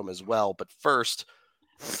Dylan Strome as well, but first,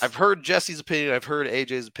 I've heard Jesse's opinion. I've heard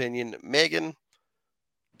AJ's opinion. Megan,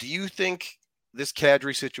 do you think this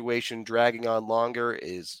Kadri situation dragging on longer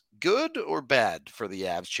is good or bad for the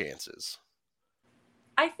Avs' chances?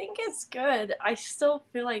 I think it's good. I still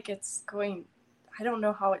feel like I don't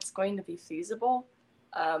know how it's going to be feasible.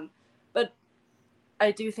 But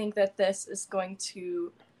I do think that this is going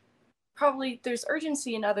to there's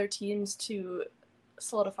urgency in other teams to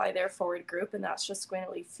solidify their forward group, and that's just going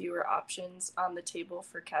to leave fewer options on the table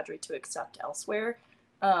for Kadri to accept elsewhere.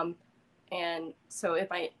 And so it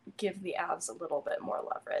might give the Avs a little bit more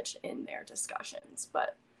leverage in their discussions,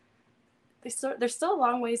 but there's still a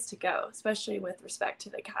long ways to go, especially with respect to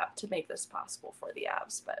the cap, to make this possible for the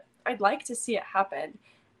Avs. But I'd like to see it happen,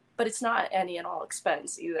 but it's not at any and all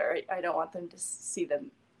expense either. I don't want them to see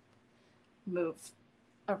them move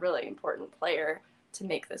a really important player to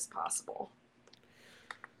make this possible.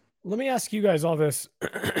 Let me ask you guys all this. Do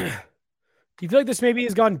you feel like this maybe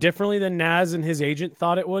has gone differently than Naz and his agent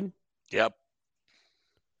thought it would? Yep.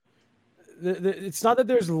 It's not that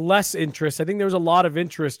there's less interest. I think there was a lot of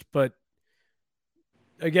interest, but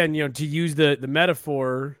again, to use the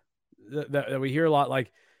metaphor that we hear a lot,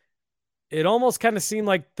 like it almost kind of seemed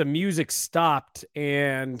like the music stopped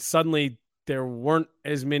and suddenly there weren't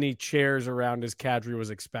as many chairs around as Kadri was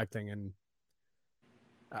expecting. And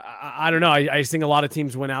I don't know. I just think a lot of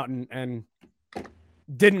teams went out and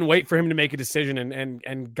didn't wait for him to make a decision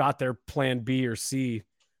and got their plan B or C.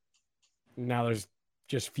 Now there's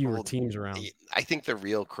just fewer teams around. I think the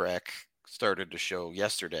real crack started to show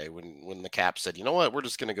yesterday when the Cap said, you know what, we're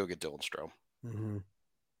just going to go get Dylan Strome. Mm-hmm.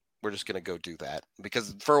 We're just going to go do that.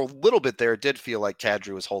 Because for a little bit there, it did feel like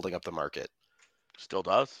Kadri was holding up the market. Still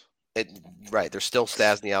does. Right. There's still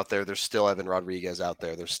Stasny out there. There's still Evan Rodriguez out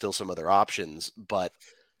there. There's still some other options. But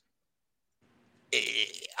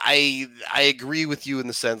I agree with you in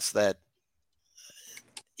the sense that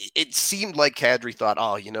it seemed like Kadri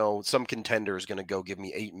thought, some contender is going to go give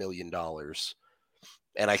me $8 million.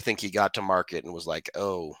 And I think he got to market and was like,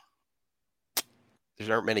 oh,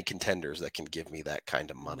 there aren't many contenders that can give me that kind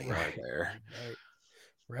of money out there.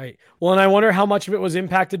 Right. Well, and I wonder how much of it was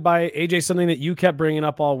impacted by, AJ, something that you kept bringing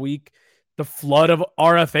up all week, the flood of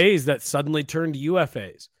RFAs that suddenly turned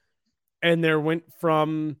UFAs. And there went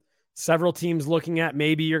from several teams looking at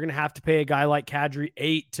maybe you're going to have to pay a guy like Kadri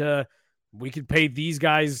 8 to we could pay these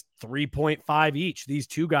guys 3.5 each. These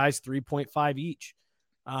two guys 3.5 each.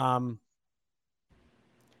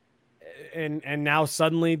 And now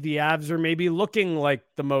suddenly the Avs are maybe looking like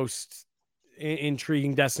the most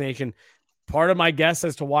intriguing destination. Part of my guess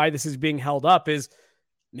as to why this is being held up is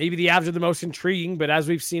maybe the Avs are the most intriguing, but as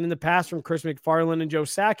we've seen in the past from Chris McFarland and Joe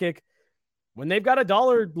Sakic, when they've got a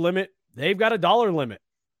dollar limit, they've got a dollar limit.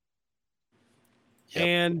 Yep.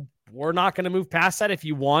 And we're not going to move past that. If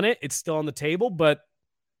you want it, it's still on the table, but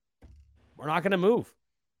we're not going to move.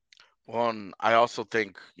 Well, and I also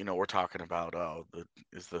think, we're talking about, the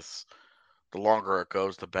longer it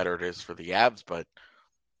goes, the better it is for the Avs. But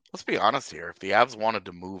let's be honest here. If the Avs wanted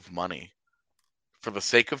to move money for the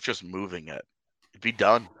sake of just moving it, it'd be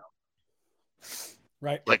done.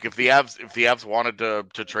 Right. Like if the Avs wanted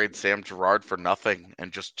to trade Sam Girard for nothing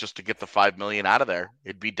and just to get the $5 million out of there,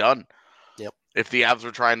 it'd be done. Yep. If the Avs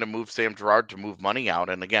were trying to move Sam Girard to move money out,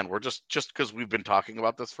 and again, we're just because we've been talking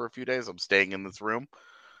about this for a few days, I'm staying in this room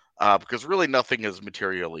because really nothing has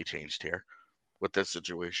materially changed here with this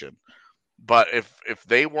situation. But if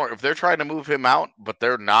they're trying to move him out, but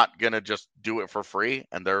they're not gonna just do it for free,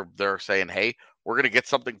 and they're saying, hey, we're gonna get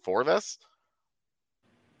something for this.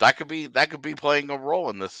 That could be playing a role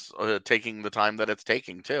in this, taking the time that it's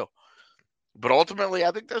taking too. But ultimately,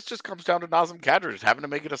 I think this just comes down to Nazem Kadri just having to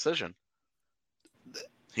make a decision.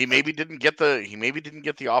 He maybe didn't get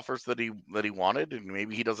the offers that he wanted, and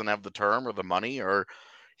maybe he doesn't have the term or the money, or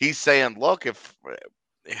he's saying, look, if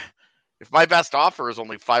my best offer is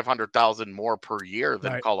only $500,000 more per year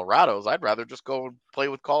than Right. Colorado's, I'd rather just go and play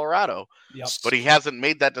with Colorado. Yep. But he hasn't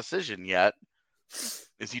made that decision yet.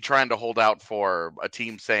 Is he trying to hold out for a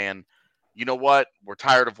team saying, you know what, we're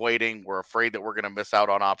tired of waiting, we're afraid that we're going to miss out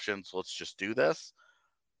on options, let's just do this?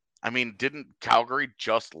 I mean, didn't Calgary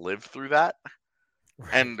just live through that? Right.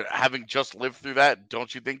 And having just lived through that,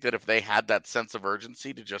 don't you think that if they had that sense of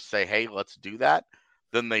urgency to just say, hey, let's do that,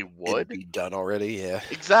 then they would? It'd be done already, yeah.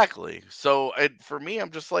 Exactly. So for me,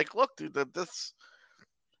 I'm just like, look, dude,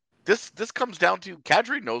 this comes down to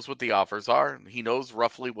Kadri knows what the offers are. He knows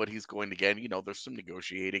roughly what he's going to get. You know, there's some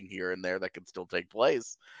negotiating here and there that can still take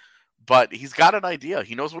place. But he's got an idea.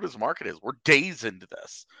 He knows what his market is. We're days into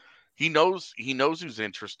this. He knows who's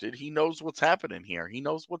interested. He knows what's happening here. He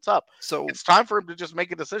knows what's up. So It's time for him to just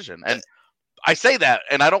make a decision. And I say that,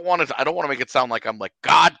 and I don't want to make it sound like I'm like,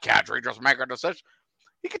 God, Kadri, just make a decision.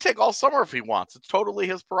 He can take all summer if he wants. It's totally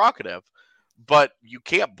his prerogative. But you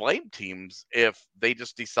can't blame teams if they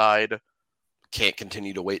just decide can't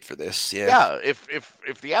continue to wait for this. Yeah. Yeah, if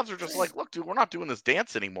the Avs are just like, look, dude, we're not doing this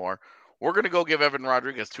dance anymore. We're going to go give Evan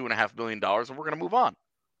Rodriguez $2.5 million, and we're going to move on.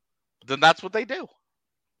 Then that's what they do.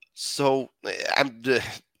 So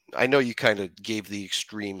I know you kind of gave the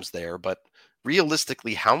extremes there, but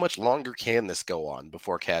realistically, how much longer can this go on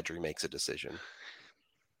before Kadri makes a decision?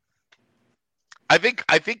 I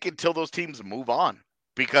think until those teams move on,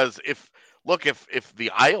 because if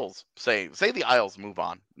the Isles say the Isles move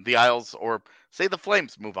on, the Isles or say the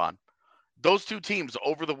Flames move on, those two teams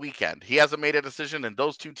over the weekend, he hasn't made a decision, and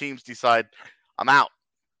those two teams decide, I'm out.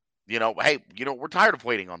 You know, hey, we're tired of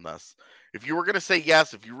waiting on this. If you were going to say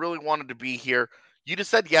yes, if you really wanted to be here, you'd have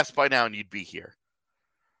said yes by now and you'd be here.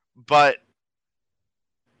 But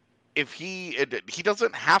if he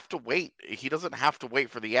doesn't have to wait. He doesn't have to wait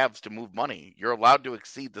for the Avs to move money. You're allowed to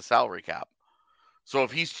exceed the salary cap. So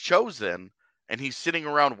if he's chosen and he's sitting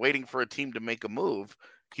around waiting for a team to make a move,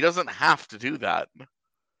 he doesn't have to do that.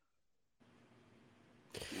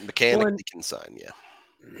 Mechanically can sign, yeah.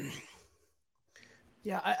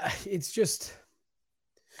 Yeah, it's just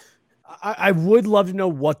I would love to know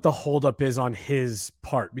what the holdup is on his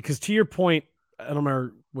part, because to your point, I don't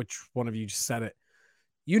remember which one of you just said it.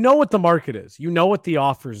 You know what the market is. You know what the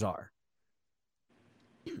offers are.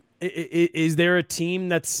 Is there a team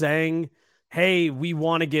that's saying, hey, we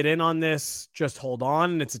want to get in on this, just hold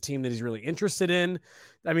on, and it's a team that he's really interested in?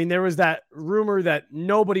 I mean, there was that rumor that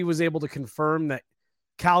nobody was able to confirm that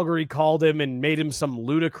Calgary called him and made him some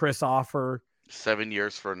ludicrous offer. 7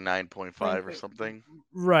 years for 9.5 or something.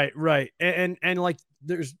 Right. And like,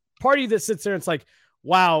 there's part of you that sits there and it's like,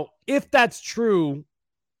 wow, if that's true,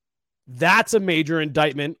 that's a major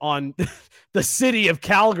indictment on the city of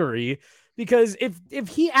Calgary. Because if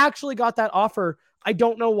he actually got that offer, I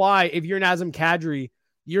don't know why, if you're Nazem Kadri,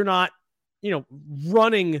 you're not,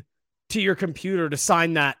 running to your computer to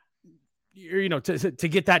sign that, to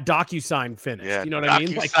get that DocuSign finished. Yeah, you know what I mean?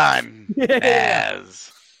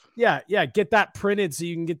 DocuSign. Yeah. Get that printed so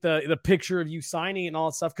you can get the picture of you signing and all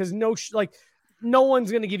that stuff. Because no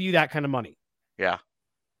one's going to give you that kind of money. Yeah.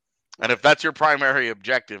 And if that's your primary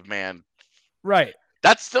objective, man, right?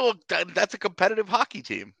 That's a competitive hockey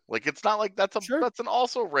team. Like, it's not like that's an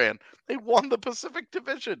also ran. They won the Pacific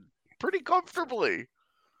Division pretty comfortably.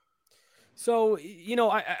 So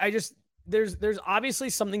I just there's obviously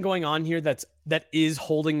something going on here that is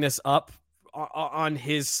holding this up on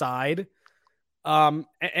his side.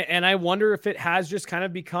 And I wonder if it has just kind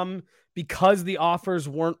of become, because the offers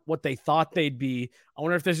weren't what they thought they'd be. I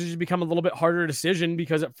wonder if this has just become a little bit harder decision,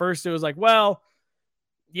 because at first it was like, well,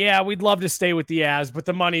 yeah, we'd love to stay with the Avs, but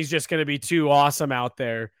the money's just going to be too awesome out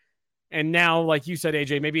there. And now, like you said,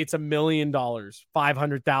 AJ, maybe it's $1 million,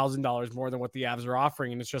 $500,000 more than what the Avs are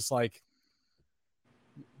offering. And it's just like,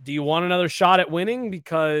 do you want another shot at winning?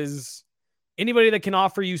 Because anybody that can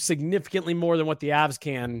offer you significantly more than what the Avs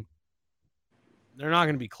can, they're not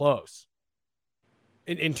going to be close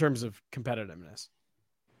in terms of competitiveness.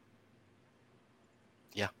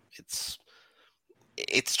 Yeah,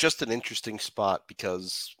 it's just an interesting spot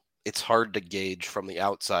because it's hard to gauge from the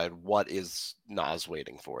outside what is Nas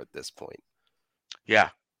waiting for at this point. Yeah.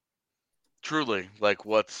 Truly, like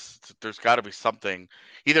there's got to be something.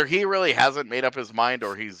 Either he really hasn't made up his mind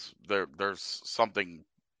or there's something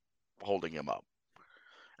holding him up.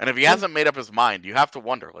 And if he hasn't made up his mind, you have to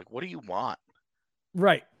wonder, like, what do you want?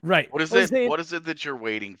 Right. What is it? What is it that you're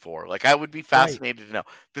waiting for? Like, I would be fascinated to know.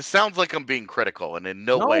 This sounds like I'm being critical, and in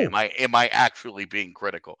no way am I actually being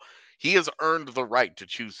critical. He has earned the right to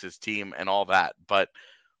choose his team and all that, but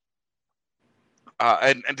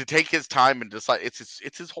and to take his time and decide,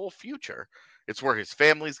 it's his whole future. It's where his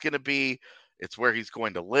family's going to be. It's where he's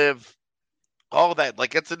going to live. All that,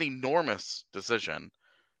 like, it's an enormous decision.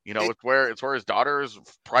 It's where his daughter is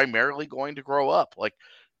primarily going to grow up. Like,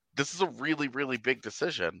 this is a really, really big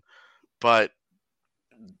decision, but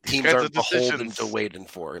teams aren't beholden to waiting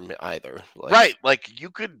for him either. Right. Like,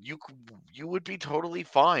 you would be totally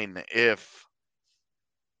fine if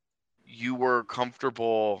you were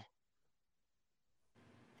comfortable.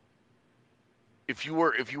 If you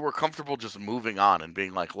were comfortable just moving on and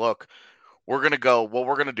being like, look, what we're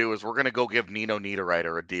going to do is we're going to go give Nino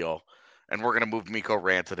Niederreiter a deal, and we're going to move Mikko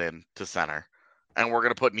Rantanen to center, and we're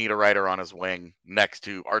going to put Niederreiter on his wing next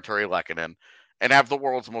to Artturi Lehkonen and have the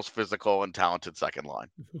world's most physical and talented second line.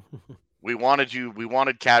 We wanted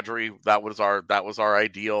Kadri. That was our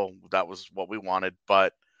ideal. That was what we wanted.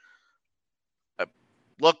 But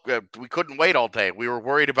look, we couldn't wait all day. We were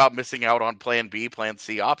worried about missing out on plan B, plan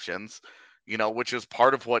C options, which is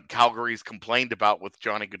part of what Calgary's complained about with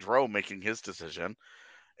Johnny Gaudreau making his decision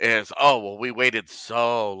is, we waited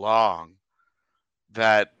so long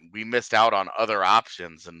that we missed out on other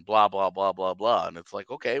options and blah, blah, blah, blah, blah. And it's like,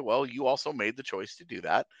 okay, well, you also made the choice to do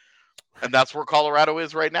that. And that's where Colorado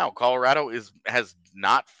is right now. Colorado has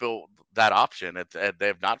not filled that option. They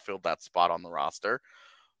have not filled that spot on the roster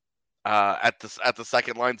at the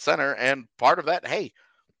second line center. And part of that, hey,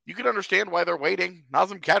 you can understand why they're waiting.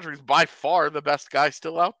 Nazem Kadri is by far the best guy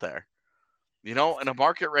still out there. In a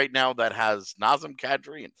market right now that has Nazem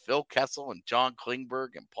Kadri and Phil Kessel and John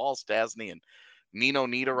Klingberg and Paul Stastny and Nino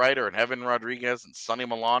Niederreiter and Evan Rodriguez and Sonny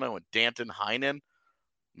Milano and Danton Heinen,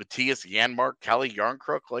 Matthias Janmark, Kalle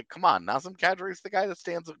Jarnkrok. Like, come on, Nazem Kadri is the guy that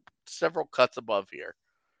stands several cuts above here.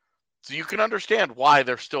 So you can understand why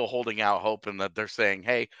they're still holding out hope and that they're saying,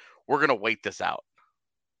 hey, we're going to wait this out.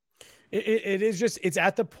 It is just, it's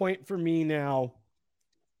at the point for me now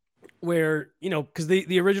where, because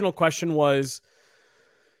the original question was,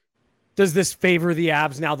 does this favor the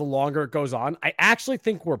Avs now the longer it goes on? I actually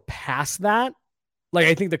think we're past that. Like,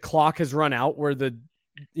 I think the clock has run out where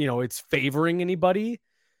it's favoring anybody.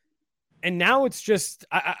 And now it's just,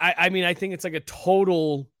 I mean, I think it's like a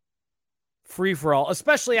total free-for-all,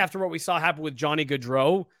 especially after what we saw happen with Johnny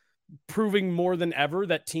Gaudreau, proving more than ever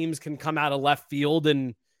that teams can come out of left field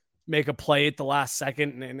and make a play at the last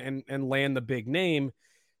second and land the big name.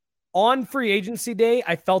 On free agency day,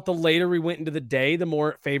 I felt the later we went into the day, the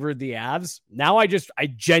more it favored the Avs. Now I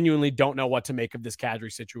genuinely don't know what to make of this Kadri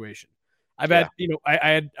situation. I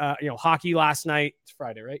had hockey last night. It's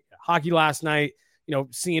Friday, right? Hockey last night,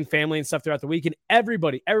 seeing family and stuff throughout the week. And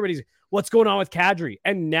everybody's, what's going on with Kadri?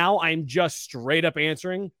 And now I'm just straight up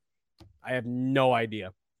answering, I have no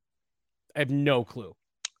idea. I have no clue.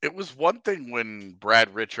 It was one thing when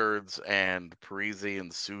Brad Richards and Parise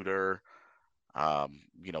and Suter,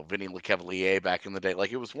 Vinny Lecavalier back in the day.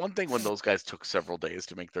 Like, it was one thing when those guys took several days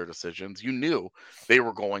to make their decisions. You knew they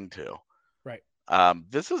were going to. Right.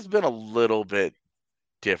 This has been a little bit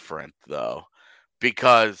different, though,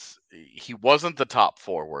 because he wasn't the top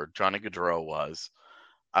forward. Johnny Gaudreau was.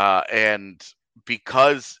 And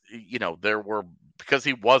because, because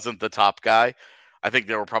he wasn't the top guy, I think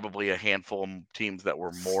there were probably a handful of teams that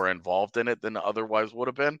were more involved in it than otherwise would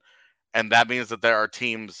have been. And that means that there are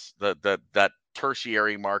teams that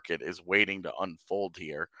tertiary market is waiting to unfold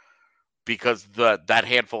here because that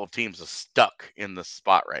handful of teams is stuck in the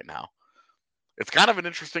spot right now. It's kind of an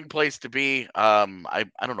interesting place to be. I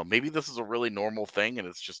don't know. Maybe this is a really normal thing and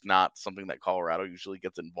it's just not something that Colorado usually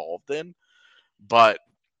gets involved in. But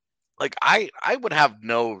like, I would have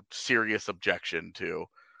no serious objection to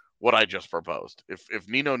what I just proposed. If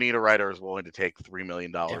Nino Niederreiter is willing to take $3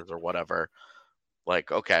 million or whatever,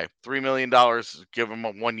 like, okay, $3 million, give him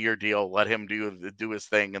a 1-year deal, let him do his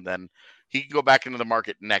thing, and then he can go back into the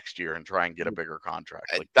market next year and try and get a bigger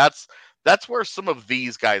contract. Like, that's where some of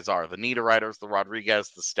these guys are. The Niederreiters, the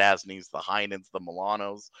Rodriguez, the Stasnys, the Heinens, the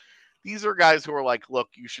Milanos. These are guys who are like, look,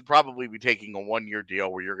 you should probably be taking a 1-year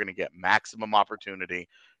deal where you're going to get maximum opportunity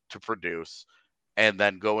to produce and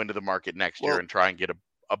then go into the market next year and try and get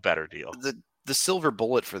a better deal. The silver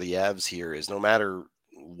bullet for the Avs here is no matter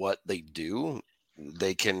what they do,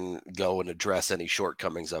 they can go and address any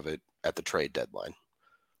shortcomings of it at the trade deadline.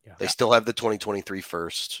 Yeah. They still have the 2023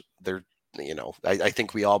 first. They're, I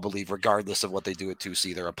think we all believe, regardless of what they do at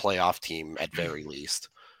 2C, they're a playoff team at very least,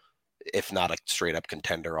 if not a straight up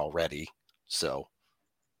contender already. So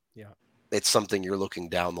yeah, it's something you're looking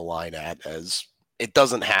down the line at, as it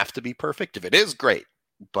doesn't have to be perfect. If it is, great,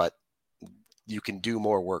 but you can do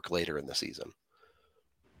more work later in the season.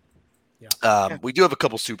 Yeah. We do have a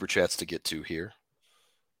couple super chats to get to here.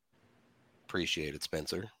 Appreciate it,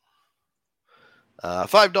 Spencer.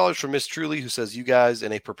 $5 from Miss Truly, who says, you guys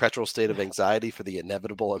in a perpetual state of anxiety for the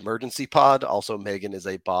inevitable emergency pod. Also, Megan is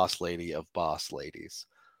a boss lady of boss ladies.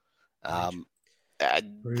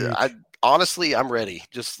 Honestly, I'm ready.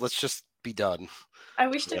 Let's just be done. I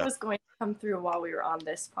wished it was going to come through while we were on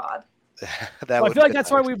this pod. I feel like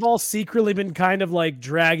that's why we've all secretly been kind of like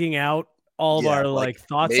dragging out all of our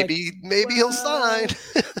thoughts. Maybe he'll sign.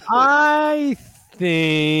 I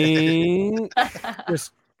think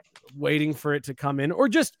just waiting for it to come in, or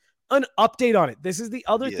just an update on it. This is the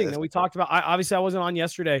other thing that we talked about. Obviously I wasn't on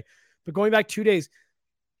yesterday, but going back 2 days,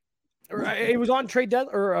 it was on trade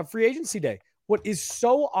deadline or free agency day. What is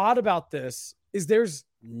so odd about this is there's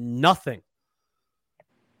nothing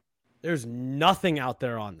out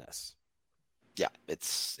there on this. Yeah,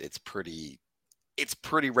 it's pretty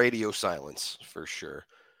radio silence for sure.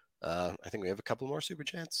 I think we have a couple more super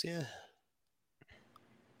chats. Yeah.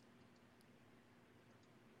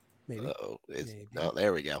 Maybe. No,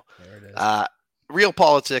 there we go. There it is. Real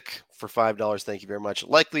Politic for $5. Thank you very much.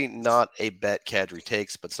 Likely not a bet Kadri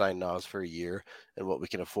takes, but sign Nas for a year and what we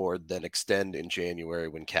can afford, then extend in January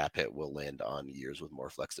when cap hit will land on years with more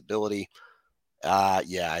flexibility. I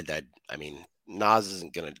mean, Nas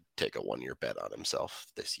isn't going to take a 1-year bet on himself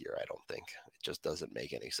this year. I don't think it just doesn't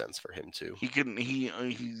make any sense for him to.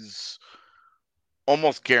 He's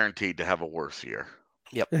almost guaranteed to have a worse year.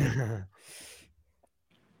 Yep.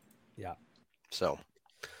 Yeah. So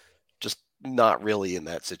just not really in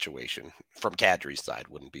that situation from Kadri's side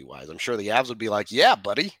wouldn't be wise. I'm sure the Avs would be like, yeah,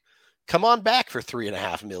 buddy, come on back for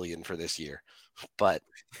 $3.5 million for this year. But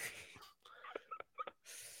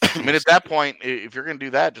I mean, at that point, if you're going to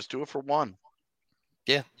do that, just do it for one.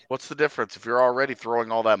 Yeah. What's the difference if you're already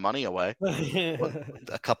throwing all that money away?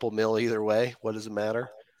 A couple mil either way. What does it matter?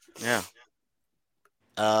 Yeah.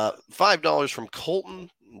 $5 from Colton.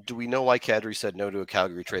 Do we know why Kadri said no to a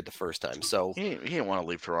Calgary trade the first time? So he didn't want to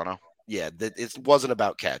leave Toronto. Yeah, it wasn't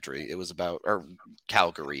about Kadri. It was about, or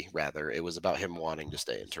Calgary rather. It was about him wanting to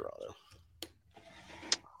stay in Toronto.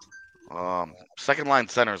 Second line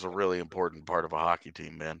center is a really important part of a hockey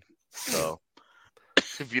team, man. So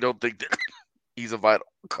if you don't think that he's a vital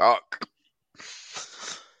cock,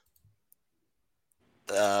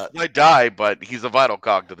 might die, but he's a vital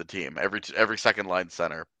cog to the team. Every second line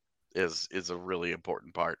center is a really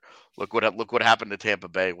important part. Look what happened to Tampa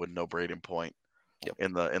Bay with no Braden Point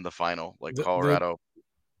in the final. Like Colorado,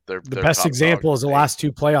 the best example is the last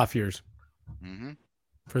 2 playoff years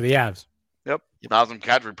for the Avs. Yep. Nazem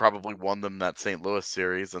Kadri probably won them that St. Louis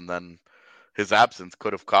series, and then his absence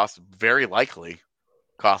could have very likely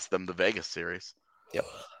cost them the Vegas series. Yep.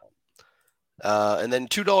 And then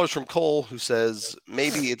 $2 from Cole, who says,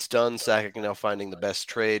 maybe it's done. Sakic now finding the best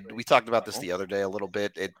trade. We talked about this the other day a little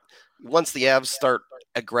bit. Once the Avs start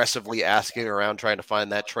aggressively asking around trying to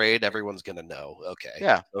find that trade, everyone's going to know. Okay.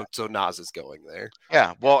 Yeah. So Nas is going there.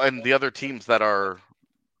 Yeah. Well, and the other teams that are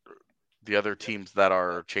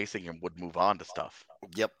chasing him would move on to stuff.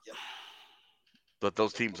 Yep. But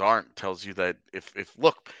those teams aren't. Tells you that if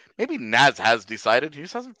look, maybe Naz has decided, he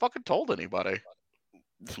just hasn't fucking told anybody.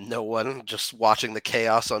 No one, just watching the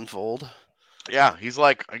chaos unfold. Yeah, he's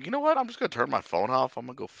like, you know what? I'm just gonna turn my phone off. I'm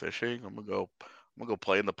gonna go fishing. I'm gonna go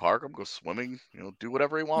play in the park. I'm gonna go swimming. Do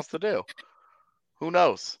whatever he wants to do. Who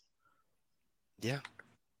knows? Yeah.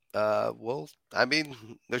 Well, I mean,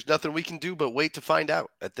 there's nothing we can do but wait to find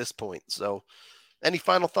out at this point. So, any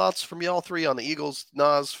final thoughts from y'all three on the Eagles,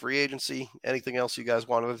 Nas, free agency? Anything else you guys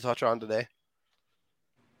wanted to touch on today?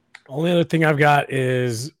 Only other thing I've got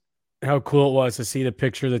is how cool it was to see the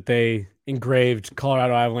picture that they engraved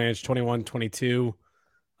Colorado Avalanche 21-22.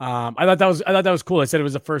 I thought that was cool. I said it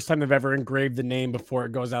was the first time they've ever engraved the name before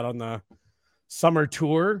it goes out on the summer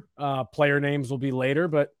tour. Player names will be later,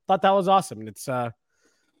 but thought that was awesome. And it's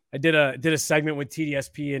I did a segment with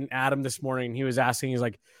TDSP and Adam this morning. He was asking, he's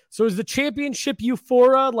like, so is the championship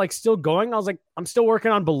euphoria like still going? I was like, I'm still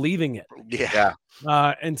working on believing it. Yeah.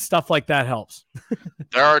 And stuff like that helps.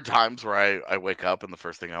 There are times where I wake up and the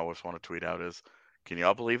first thing I always want to tweet out is, can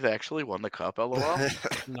y'all believe they actually won the cup, LOL?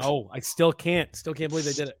 No, I still can't. Still can't believe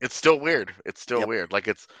they did it. It's still weird. It's still weird. Like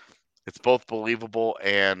it's both believable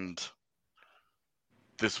and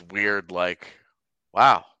this weird, like,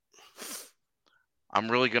 wow,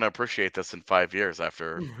 I'm really going to appreciate this in 5 years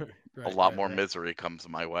after a lot more misery comes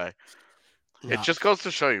my way. Yeah. It just goes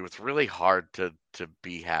to show you it's really hard to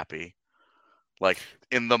be happy. Like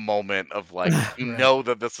in the moment of like, you know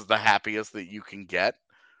that this is the happiest that you can get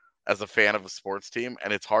as a fan of a sports team.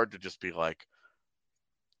 And it's hard to just be like,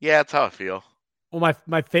 yeah, that's how I feel. Well,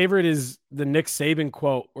 my favorite is the Nick Saban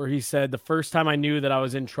quote where he said, the first time I knew that I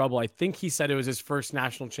was in trouble, I think he said it was his first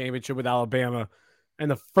national championship with Alabama. And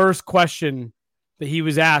the first question that he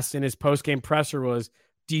was asked in his post-game presser was,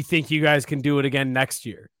 do you think you guys can do it again next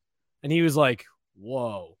year? And he was like,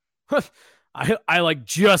 whoa, I like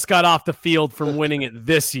just got off the field from winning it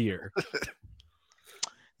this year.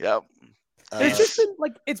 Yep. It's just been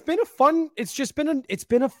like, it's been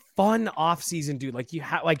a fun off season, dude. Like you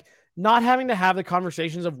have like not having to have the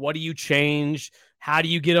conversations of what do you change? How do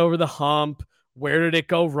you get over the hump? Where did it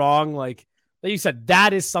go wrong? Like you said,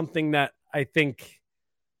 that is something that I think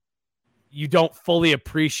you don't fully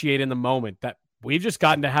appreciate in the moment, that we've just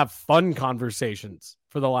gotten to have fun conversations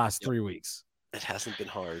for the last 3 weeks. It hasn't been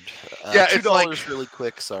hard. Yeah, $2 it's like really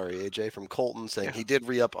quick. Sorry, AJ, from Colton saying he did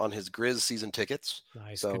re-up on his Grizz season tickets.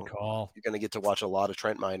 Nice, So good call. you're going to get to watch a lot of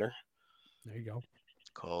Trent Miner. There you go.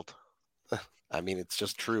 Cold. I mean, it's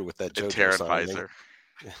just true with that joke. Taryn Pfizer.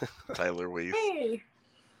 Tyler Weiss. Hey,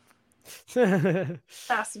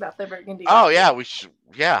 asked about the Burgundy. Oh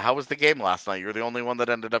yeah, how was the game last night? You're the only one that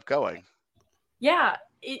ended up going. Yeah,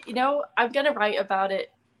 I'm gonna write about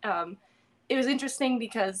it. It was interesting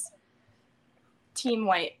because Team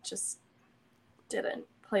White just didn't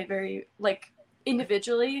play very, like,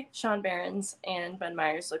 individually. Sean Behrens and Ben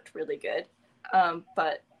Myers looked really good,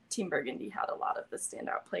 but Team Burgundy had a lot of the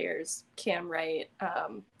standout players: Cam Wright,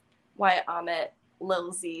 Wyatt Ahmet,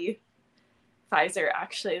 Lil Z. Pfizer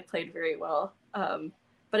actually played very well,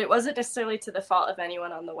 but it wasn't necessarily to the fault of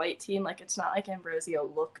anyone on the White team. Like, it's not like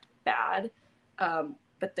Ambrosio looked bad,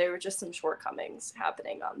 but there were just some shortcomings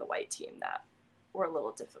happening on the White team that were a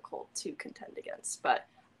little difficult to contend against. But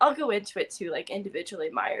I'll go into it too. Like, individually,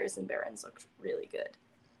 Myers and Behrens looked really good.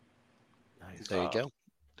 Nice. There you go.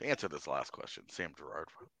 To answer this last question, Sam Girard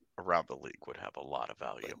around the league would have a lot of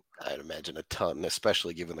value. I'd imagine a ton,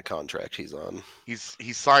 especially given the contract he's on. He's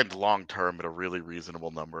signed long term at a really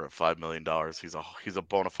reasonable number of $5 million. He's a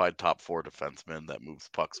bona fide top 4 defenseman that moves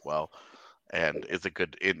pucks well, and he's a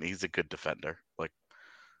good defender. Like,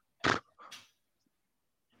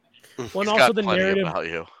 well, and also the narrative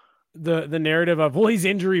value. The narrative of, well, he's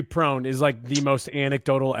injury prone is like the most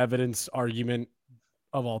anecdotal evidence argument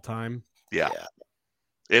of all time. Yeah.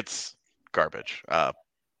 It's garbage.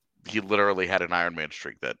 He literally had an Ironman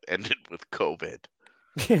streak that ended with COVID.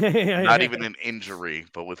 Not even an injury,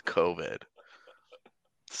 but with COVID.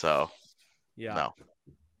 So, no.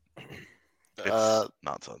 It's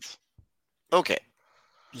nonsense. Okay.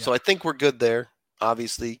 Yeah. So I think we're good there.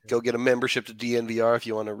 Obviously, go get a membership to DNVR if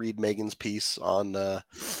you want to read Megan's piece on,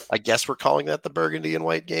 I guess we're calling that the Burgundy and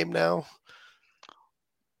White game now.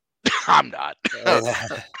 I'm not.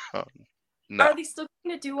 No. Are they still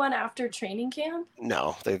going to do one after training camp?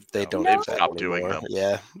 No, they don't. They've stopped doing them.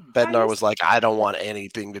 Yeah, Bednar was like, I don't want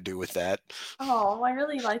anything to do with that. Oh, I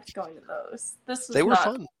really liked going to those. They were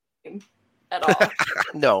fun at all.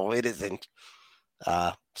 No, it isn't.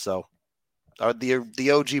 So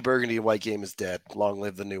the OG Burgundy and White game is dead. Long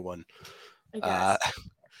live the new one.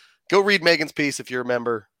 Go read Megan's piece if you're a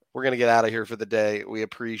member. We're gonna get out of here for the day. We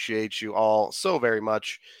appreciate you all so very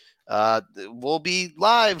much. We'll be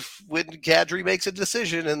live when Kadri makes a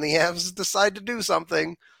decision and the Avs decide to do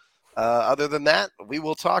something. Other than that, we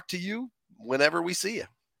will talk to you whenever we see you.